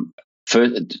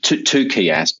two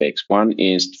key aspects. One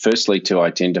is firstly to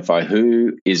identify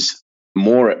who is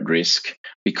more at risk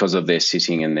because of their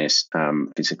sitting and their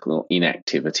physical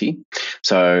inactivity.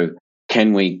 So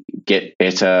can we get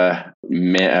better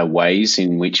ways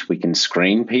in which we can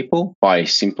screen people by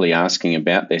simply asking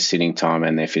about their sitting time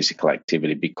and their physical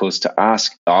activity? Because to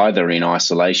ask either in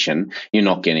isolation, you're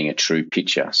not getting a true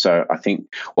picture. So I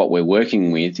think what we're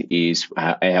working with is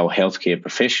our healthcare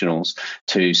professionals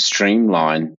to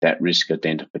streamline that risk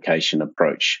identification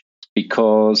approach,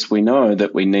 because we know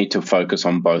that we need to focus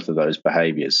on both of those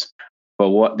behaviours. But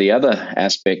what the other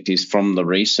aspect is from the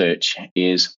research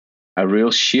is a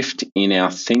real shift in our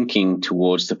thinking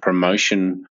towards the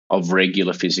promotion of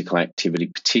regular physical activity,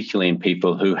 particularly in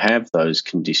people who have those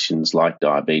conditions like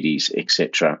diabetes,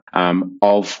 etc.,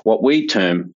 of what we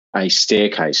term a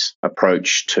staircase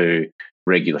approach to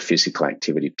regular physical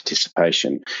activity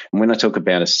participation. And when I talk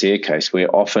about a staircase, we're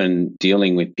often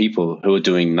dealing with people who are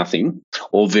doing nothing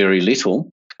or very little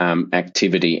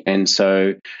activity. And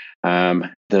so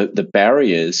the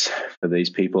barriers for these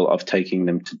people of taking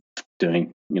them to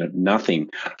doing nothing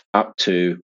up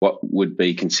to what would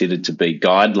be considered to be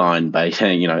guideline-based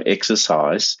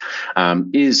exercise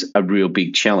is a real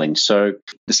big challenge. So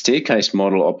the staircase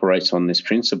model operates on this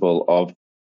principle of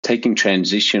taking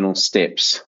transitional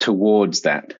steps towards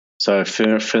that. So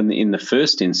in the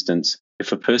first instance,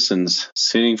 if a person's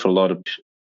sitting for a lot of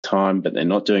time but they're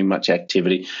not doing much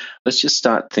activity, let's just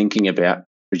start thinking about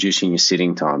reducing your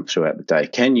sitting time throughout the day.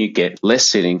 Can you get less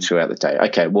sitting throughout the day?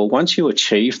 Okay, well, once you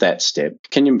achieve that step,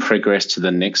 can you progress to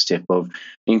the next step of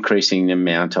increasing the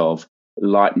amount of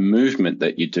light movement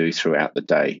that you do throughout the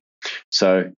day?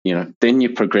 So, then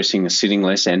you're progressing to sitting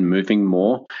less and moving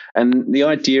more. And the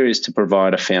idea is to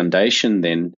provide a foundation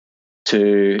then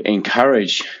to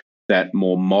encourage that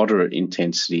more moderate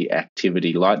intensity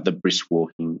activity like the brisk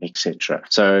walking, etc.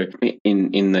 So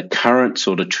in the current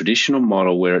sort of traditional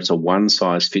model where it's a one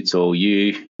size fits all,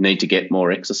 you need to get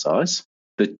more exercise.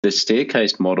 The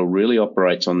staircase model really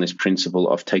operates on this principle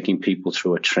of taking people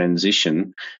through a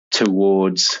transition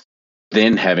towards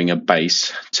then having a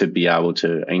base to be able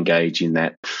to engage in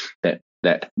that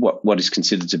what is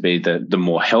considered to be the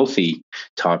more healthy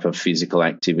type of physical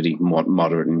activity,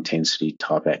 moderate intensity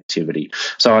type activity.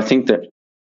 So I think that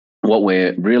what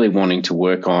we're really wanting to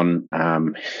work on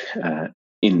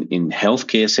in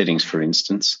healthcare settings, for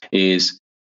instance, is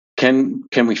can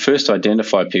we first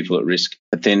identify people at risk,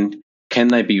 but then can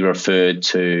they be referred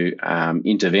to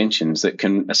interventions that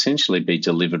can essentially be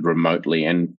delivered remotely?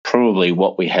 And probably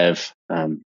what we have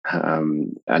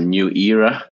a new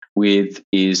era with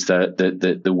is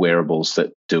the wearables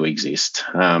that do exist.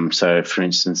 So, for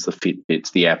instance, the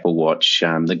Fitbits, the Apple Watch,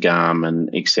 the Garmin,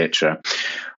 etc.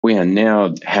 We are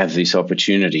now have this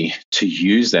opportunity to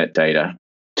use that data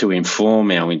to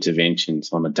inform our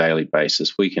interventions on a daily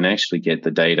basis. We can actually get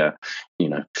the data,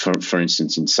 for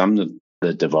instance, in some of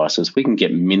the devices, we can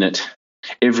get minute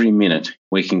Every minute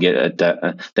we can get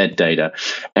that data,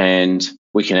 and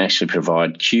we can actually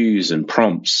provide cues and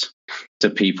prompts to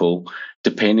people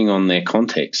depending on their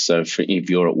context. So if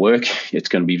you're at work, it's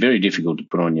going to be very difficult to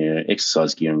put on your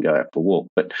exercise gear and go out for a walk,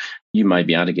 but you may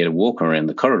be able to get a walk around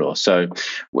the corridor. So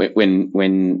when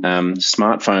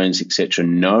smartphones, etc.,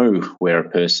 know where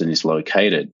a person is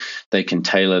located, they can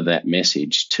tailor that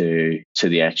message to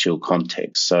the actual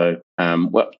context. So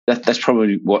that's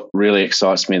probably what really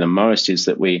excites me the most, is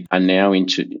that we are now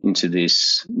into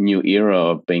this new era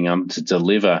of being able to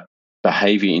deliver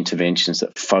behaviour interventions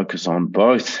that focus on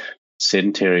both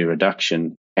sedentary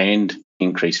reduction and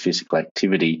increased physical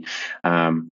activity,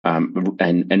 and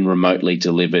remotely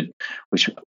delivered, which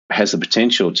has the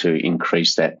potential to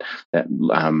increase that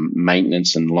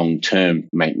maintenance and long-term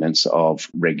maintenance of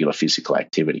regular physical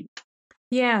activity.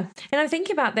 Yeah. And I'm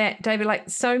thinking about that, David, like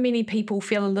so many people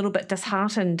feel a little bit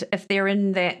disheartened if they're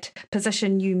in that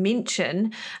position you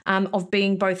mention, of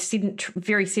being both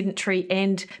very sedentary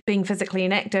and being physically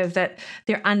inactive, that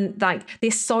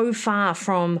they're so far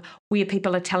from where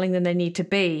people are telling them they need to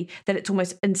be that it's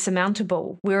almost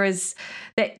insurmountable. Whereas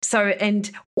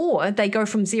or they go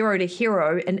from zero to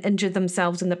hero and injure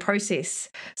themselves in the process.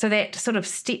 So that sort of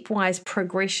stepwise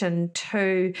progression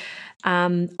to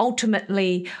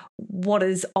ultimately what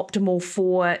is optimal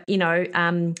for,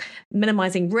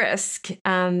 minimizing risk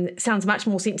sounds much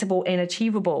more sensible and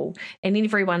achievable.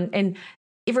 And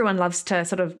everyone loves to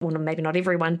sort of, well, maybe not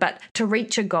everyone, but to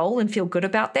reach a goal and feel good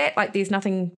about that. Like there's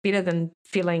nothing better than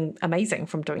feeling amazing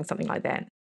from doing something like that.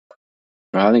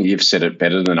 I think you've said it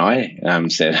better than I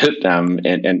said it,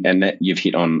 and that you've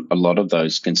hit on a lot of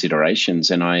those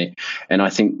considerations. And I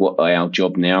think what our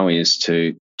job now is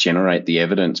to generate the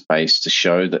evidence base to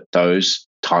show that those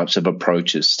types of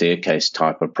approaches, staircase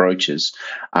type approaches,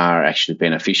 are actually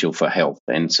beneficial for health.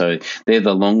 And so they're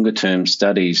the longer term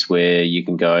studies where you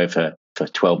can go for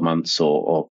 12 months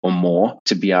or more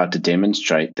to be able to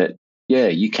demonstrate that, yeah,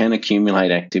 you can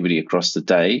accumulate activity across the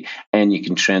day and you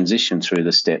can transition through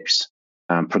the steps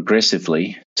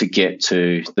progressively to get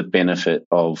to the benefit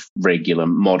of regular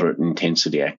moderate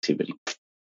intensity activity.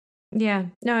 Yeah,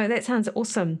 no, that sounds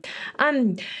awesome.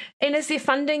 And is there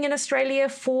funding in Australia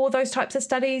for those types of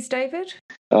studies, David?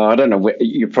 I don't know.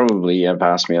 You probably have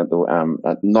asked me at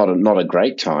the not a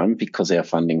great time, because our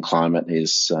funding climate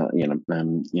is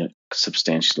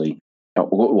substantially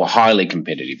or highly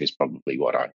competitive is probably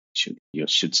what I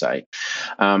should say.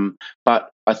 But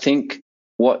I think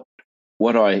what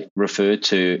I refer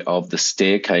to of the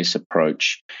staircase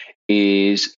approach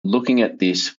is looking at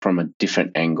this from a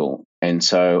different angle. And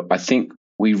so I think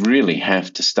we really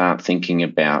have to start thinking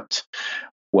about,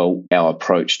 well, our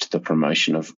approach to the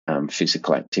promotion of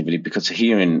physical activity, because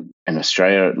here in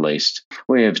Australia, at least,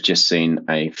 we have just seen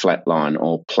a flat line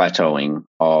or plateauing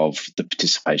of the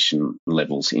participation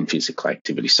levels in physical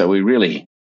activity. So we really,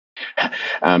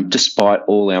 despite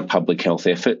all our public health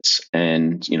efforts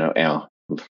and, our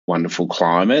wonderful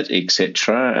climate,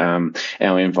 etc.,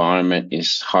 our environment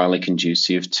is highly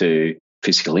conducive to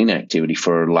physical inactivity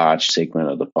for a large segment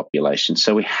of the population.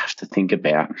 So we have to think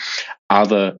about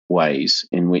other ways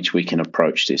in which we can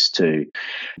approach this to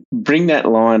bring that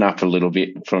line up a little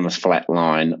bit from a flat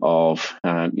line of,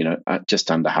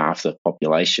 just under half the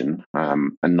population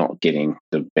and not getting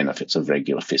the benefits of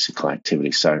regular physical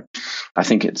activity. So I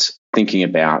think it's thinking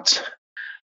about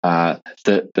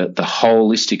the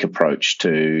holistic approach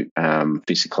to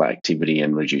physical activity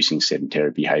and reducing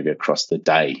sedentary behaviour across the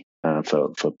day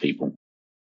for people.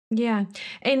 Yeah,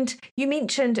 and you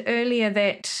mentioned earlier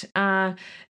that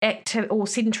active or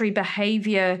sedentary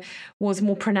behaviour was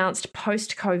more pronounced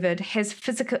post-COVID. Has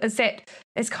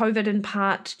COVID in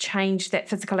part changed that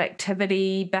physical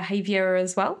activity behaviour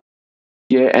as well?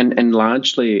 Yeah, and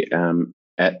largely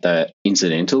at the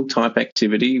incidental type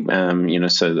activity,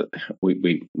 so that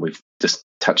we've just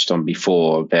touched on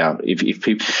before about if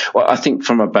people. Well, I think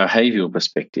from a behavioural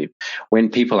perspective, when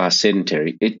people are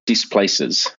sedentary, it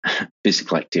displaces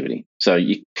physical activity. So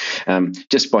you,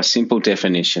 just by simple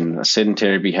definition, a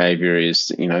sedentary behaviour is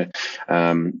the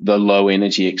low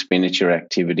energy expenditure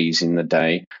activities in the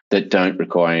day that don't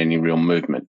require any real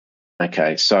movement.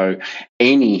 Okay, so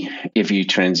if you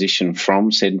transition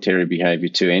from sedentary behaviour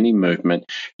to any movement,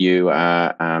 you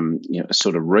are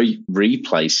sort of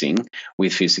replacing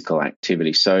with physical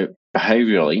activity. So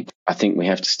behaviourally, I think we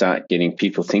have to start getting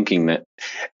people thinking that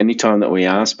anytime that we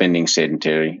are spending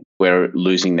sedentary, we're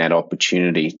losing that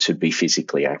opportunity to be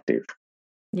physically active.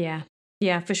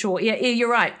 Yeah, for sure. Yeah,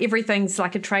 you're right. Everything's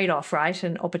like a trade-off, right?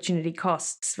 And opportunity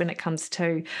costs when it comes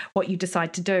to what you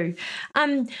decide to do.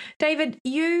 David,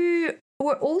 you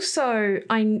We're also,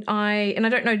 and I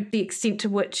don't know the extent to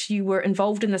which you were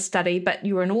involved in the study, but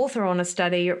you were an author on a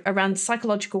study around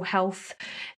psychological health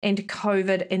and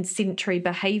COVID and sedentary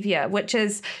behaviour, which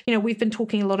is, we've been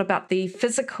talking a lot about the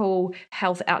physical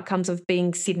health outcomes of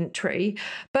being sedentary,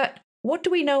 but what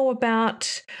do we know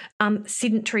about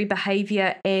sedentary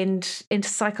behaviour and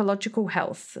psychological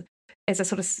health as a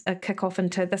sort of a kick-off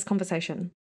into this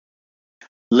conversation?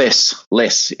 Less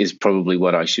is probably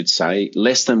what I should say.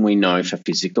 Less than we know for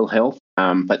physical health.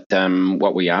 But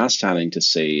what we are starting to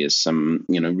see is some,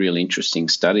 really interesting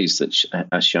studies that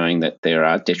are showing that there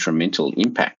are detrimental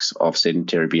impacts of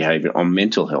sedentary behaviour on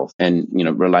mental health and,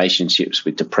 relationships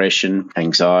with depression,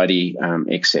 anxiety,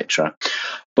 etc.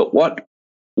 But what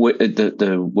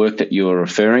the work that you're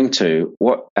referring to,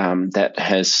 what that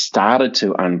has started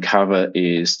to uncover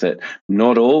is that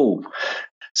not all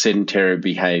sedentary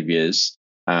behaviours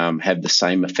have the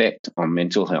same effect on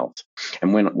mental health.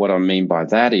 And what I mean by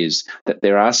that is that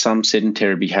there are some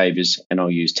sedentary behaviours, and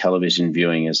I'll use television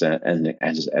viewing as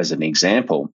an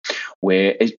example,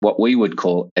 where what we would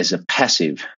call as a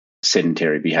passive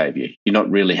sedentary behaviour. You're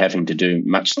not really having to do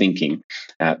much thinking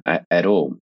at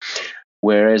all.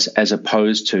 Whereas as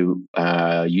opposed to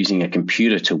using a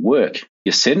computer to work,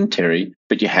 you're sedentary,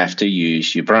 but you have to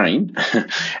use your brain.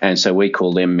 And so we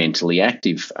call them mentally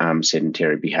active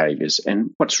sedentary behaviours.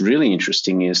 And what's really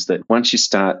interesting is that once you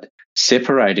start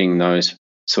separating those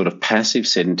sort of passive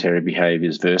sedentary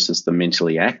behaviours versus the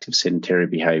mentally active sedentary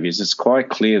behaviours, it's quite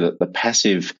clear that the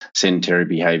passive sedentary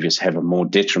behaviours have a more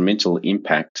detrimental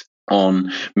impact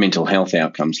on mental health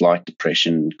outcomes like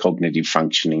depression, cognitive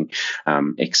functioning,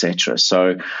 etc.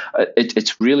 So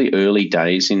it's really early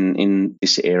days in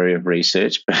this area of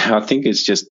research, but I think it's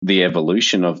just the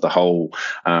evolution of the whole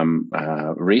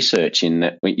research in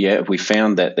that, we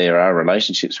found that there are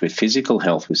relationships with physical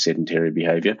health with sedentary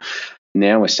behaviour.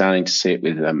 Now we're starting to see it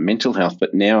with mental health,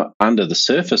 but now under the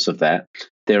surface of that,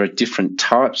 there are different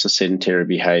types of sedentary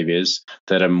behaviours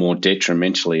that are more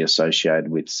detrimentally associated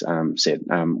with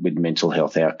mental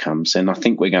health outcomes. And I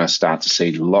think we're going to start to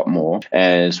see a lot more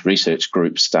as research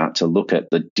groups start to look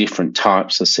at the different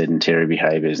types of sedentary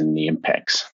behaviours and the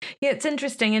impacts. Yeah, it's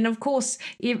interesting. And of course,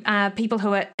 people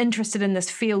who are interested in this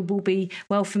field will be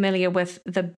well familiar with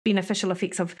the beneficial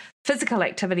effects of physical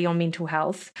activity on mental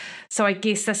health. So I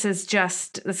guess this is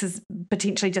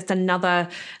potentially just another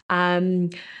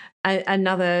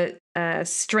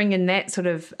string in that sort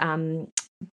of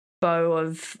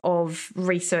bow of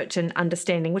research and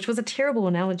understanding, which was a terrible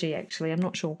analogy, actually. I'm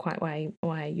not sure quite why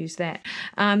I used that.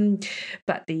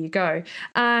 But there you go.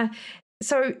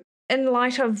 So in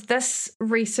light of this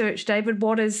research, David,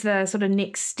 what is the sort of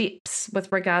next steps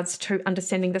with regards to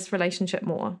understanding this relationship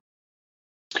more?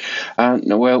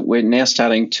 Well, we're now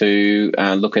starting to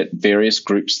look at various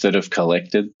groups that have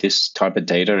collected this type of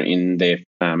data in their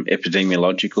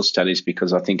epidemiological studies,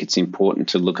 because I think it's important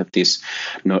to look at this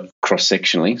not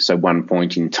cross-sectionally, so one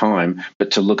point in time, but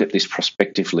to look at this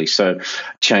prospectively, so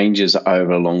changes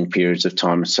over long periods of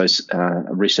time. So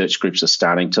research groups are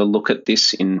starting to look at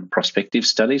this in prospective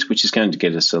studies, which is going to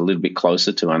get us a little bit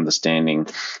closer to understanding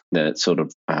the sort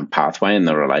of pathway and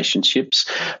the relationships.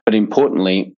 But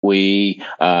importantly, we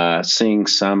are seeing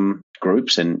some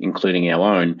groups, and including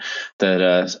our own,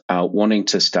 that are wanting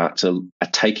to start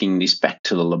taking this back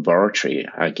to the laboratory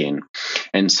again.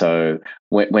 And so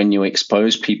when you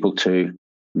expose people to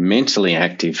mentally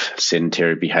active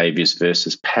sedentary behaviours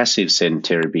versus passive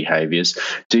sedentary behaviours,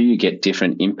 do you get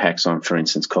different impacts on, for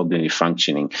instance, cognitive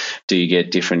functioning? Do you get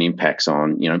different impacts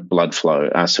on, blood flow,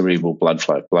 cerebral blood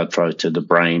flow to the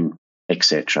brain,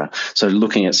 etc. So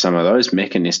looking at some of those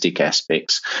mechanistic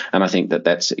aspects, and I think that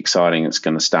that's exciting. It's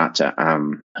going to start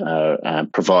to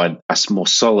provide us more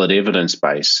solid evidence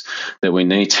base that we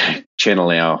need to channel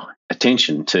our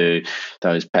attention to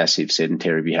those passive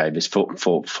sedentary behaviours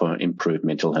for improved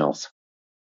mental health.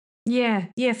 Yeah,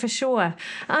 for sure.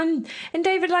 And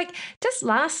David, just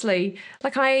lastly,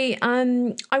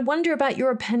 I wonder about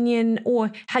your opinion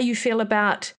or how you feel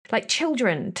about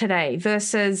children today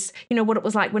versus, what it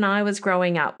was like when I was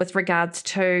growing up with regards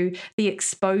to the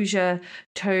exposure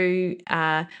to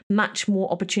much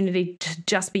more opportunity to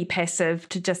just be passive,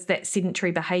 to just that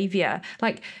sedentary behaviour.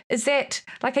 Is that,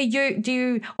 do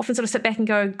you often sort of sit back and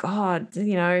go, God,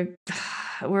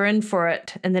 we're in for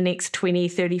it in the next 20,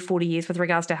 30, 40 years with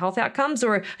regards to health outcomes,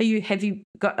 or have you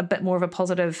got a bit more of a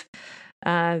positive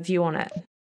view on it?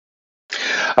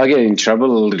 I get in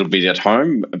trouble a little bit at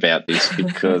home about this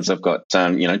because I've got,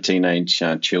 teenage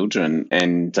children,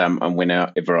 and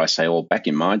whenever I say, back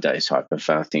in my day type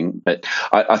of thing. But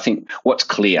I think what's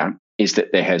clear is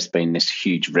that there has been this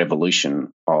huge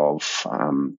revolution of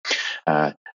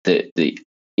the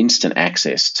instant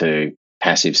access to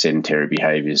passive sedentary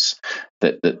behaviours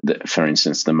that, for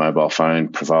instance, the mobile phone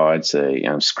provides,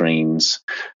 the screens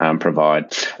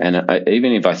provide. And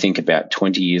even if I think about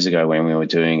 20 years ago when we were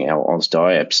doing our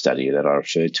AusDiab study that I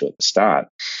referred to at the start,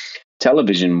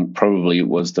 television probably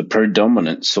was the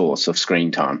predominant source of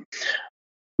screen time.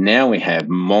 Now we have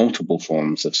multiple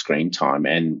forms of screen time,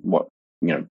 and what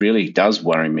really does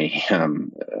worry me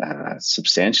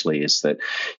substantially is that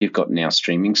you've got now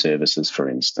streaming services, for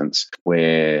instance,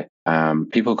 where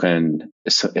people can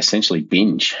essentially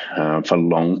binge for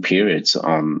long periods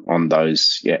on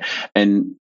those. Yeah,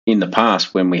 and in the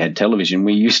past, when we had television,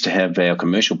 we used to have our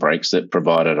commercial breaks that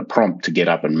provided a prompt to get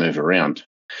up and move around.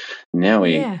 Now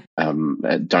we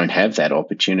don't have that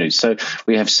opportunity. So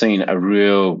we have seen a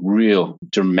real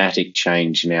dramatic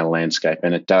change in our landscape,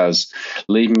 and it does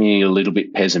leave me a little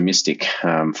bit pessimistic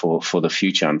for the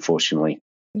future, unfortunately.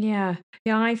 Yeah,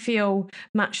 I feel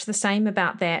much the same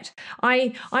about that.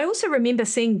 I also remember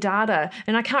seeing data,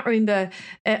 and I can't remember,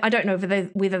 I don't know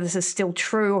whether this is still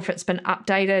true or if it's been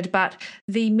updated, but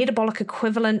the metabolic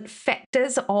equivalent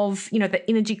factors of, the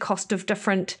energy cost of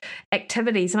different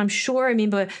activities. And I'm sure I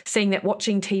remember seeing that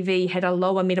watching TV had a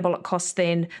lower metabolic cost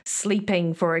than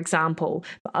sleeping, for example.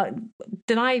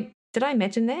 Did I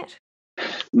imagine that?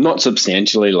 Not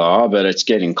substantially lower, but it's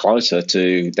getting closer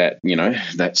to that,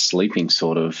 that sleeping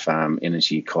sort of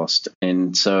energy cost.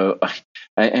 And so,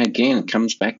 again, it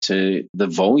comes back to the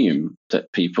volume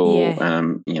that people,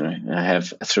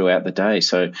 have throughout the day.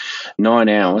 So 9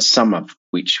 hours, some of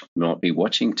which might be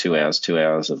watching 2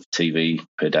 hours of TV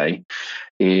per day,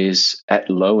 is at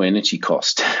low energy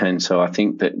cost. And so I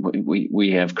think that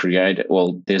we have created,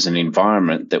 there's an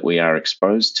environment that we are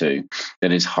exposed to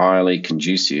that is highly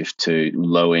conducive to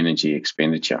low energy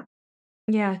expenditure.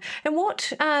 Yeah. And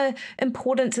what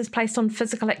importance is placed on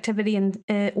physical activity and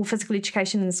or physical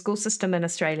education in the school system in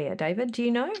Australia, David? Do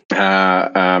you know?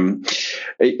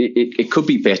 It could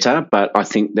be better, but I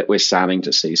think that we're starting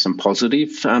to see some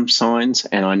positive signs.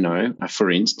 And I know, for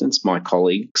instance, my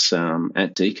colleagues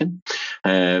at Deakin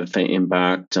have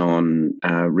embarked on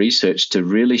research to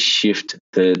really shift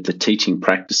the teaching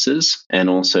practices and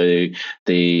also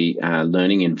the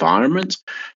learning environment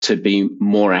to be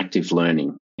more active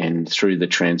learning. And through the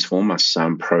Transform Us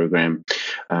program,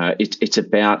 it's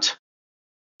about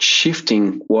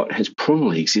shifting what has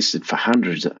probably existed for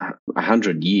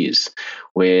 100 years,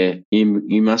 where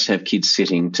you must have kids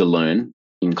sitting to learn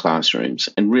in classrooms,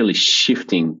 and really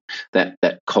shifting that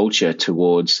culture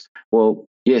towards,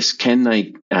 yes, can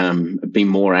they be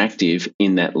more active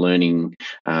in that learning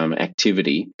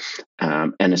activity?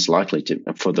 And it's likely to,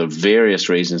 for the various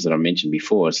reasons that I mentioned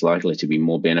before, it's likely to be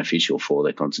more beneficial for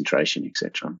their concentration,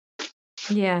 etc.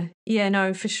 Yeah,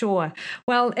 no, for sure.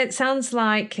 Well, it sounds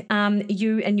like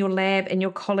you and your lab and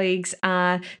your colleagues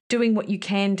are doing what you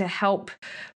can to help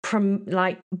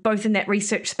both in that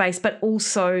research space, but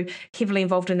also heavily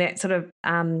involved in that sort of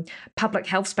public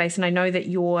health space. And I know that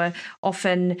you're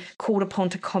often called upon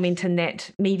to comment in that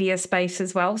media space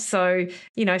as well. So,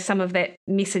 some of that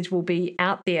message will be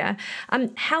out there.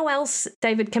 How else,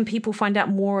 David, can people find out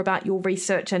more about your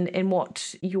research and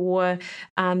what your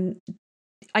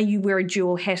you wear a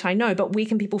dual hat, I know, but where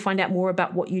can people find out more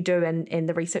about what you do and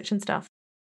the research and stuff?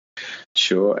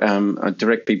 Sure. I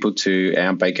direct people to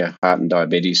our Baker Heart and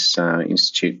Diabetes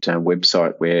Institute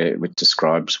website, which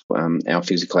describes our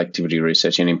physical activity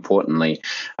research. And importantly,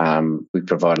 we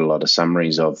provide a lot of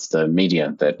summaries of the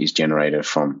media that is generated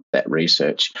from that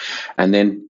research. And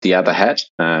then the other hat,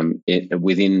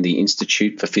 within the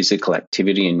Institute for Physical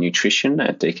Activity and Nutrition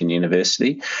at Deakin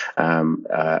University,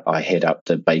 I head up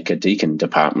the Baker Deakin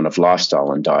Department of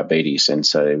Lifestyle and Diabetes. And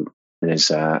so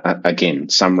there's, again,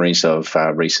 summaries of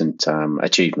recent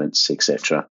achievements,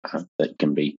 etc., that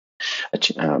can be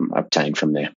obtained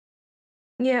from there.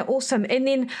 Yeah, awesome. And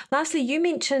then lastly, you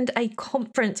mentioned a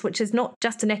conference, which is not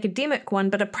just an academic one,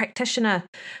 but a practitioner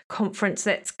conference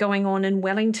that's going on in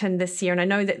Wellington this year. And I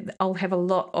know that I'll have a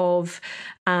lot of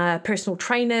personal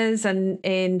trainers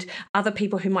and other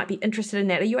people who might be interested in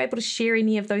that. Are you able to share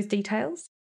any of those details?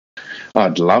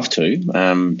 I'd love to,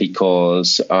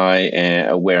 because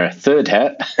I wear a third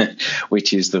hat,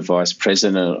 which is the Vice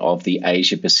President of the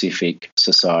Asia Pacific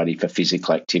Society for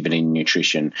Physical Activity and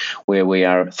Nutrition, where we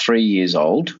are 3 years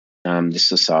old, this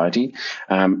society.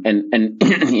 And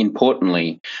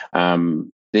importantly,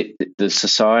 the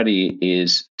society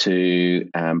is to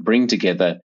bring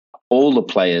together all the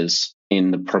players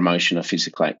in the promotion of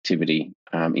physical activity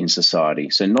in society.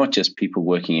 So not just people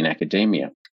working in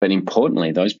academia, but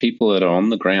importantly, those people that are on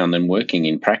the ground and working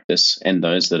in practice and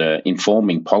those that are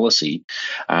informing policy.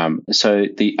 So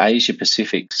the Asia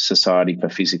Pacific Society for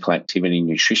Physical Activity and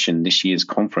Nutrition, this year's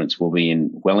conference will be in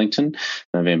Wellington,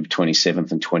 November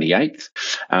 27th and 28th.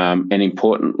 And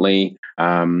importantly,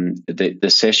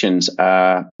 the sessions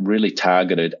are really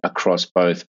targeted across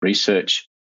both research,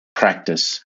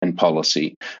 practice, and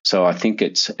policy. So I think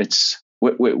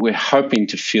we're hoping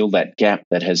to fill that gap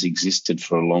that has existed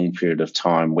for a long period of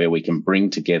time, where we can bring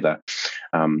together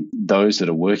those that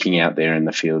are working out there in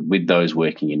the field with those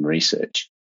working in research.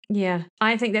 Yeah,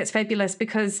 I think that's fabulous,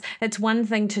 because it's one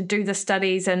thing to do the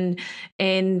studies and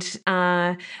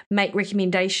make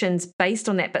recommendations based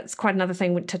on that, but it's quite another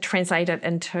thing to translate it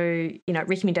into,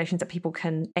 recommendations that people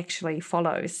can actually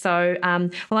follow. So, well,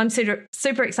 I'm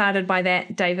super excited by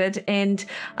that, David, and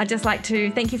I'd just like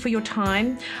to thank you for your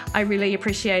time. I really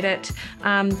appreciate it.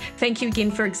 Thank you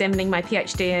again for examining my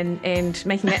PhD and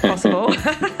making that possible.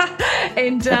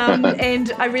 And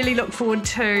I really look forward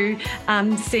to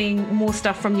seeing more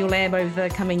stuff from your lab over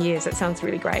the coming years. It sounds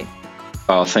really great.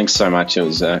 Oh, thanks so much. It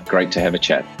was great to have a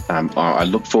chat. I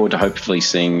look forward to hopefully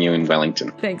seeing you in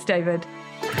Wellington. Thanks, David.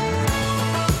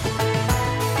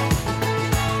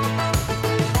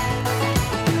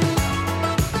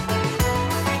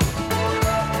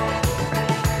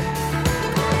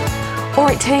 All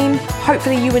right, team,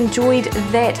 hopefully you enjoyed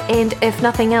that, and if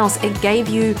nothing else, it gave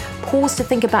you pause to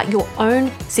think about your own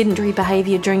sedentary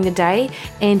behaviour during the day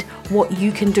and what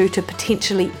you can do to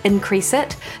potentially increase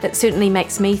it. It certainly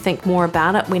makes me think more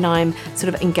about it when I'm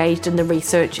sort of engaged in the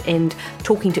research and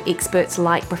talking to experts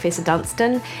like Professor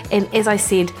Dunstan, and as I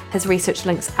said, his research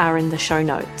links are in the show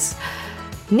notes.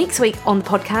 Next week on the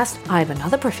podcast, I have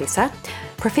another professor,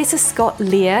 Professor Scott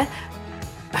Lear,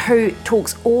 who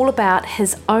talks all about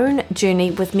his own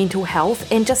journey with mental health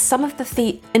and just some of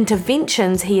the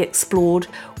interventions he explored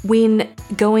when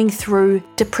going through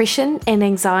depression and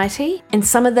anxiety, and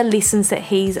some of the lessons that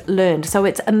he's learned. So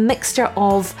it's a mixture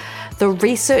of the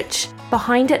research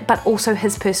behind it, but also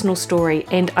his personal story,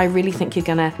 and I really think you're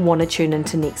going to want to tune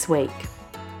into next week.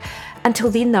 Until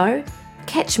then though,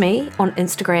 catch me on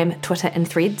Instagram, Twitter and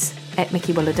Threads at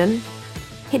Mickey Williden.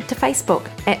 Head to Facebook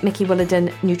at Mickey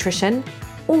Williden Nutrition,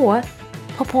 or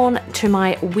pop on to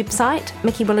my website,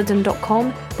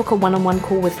 mickeywilliden.com, book a one-on-one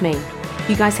call with me.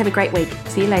 You guys have a great week.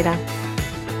 See you later.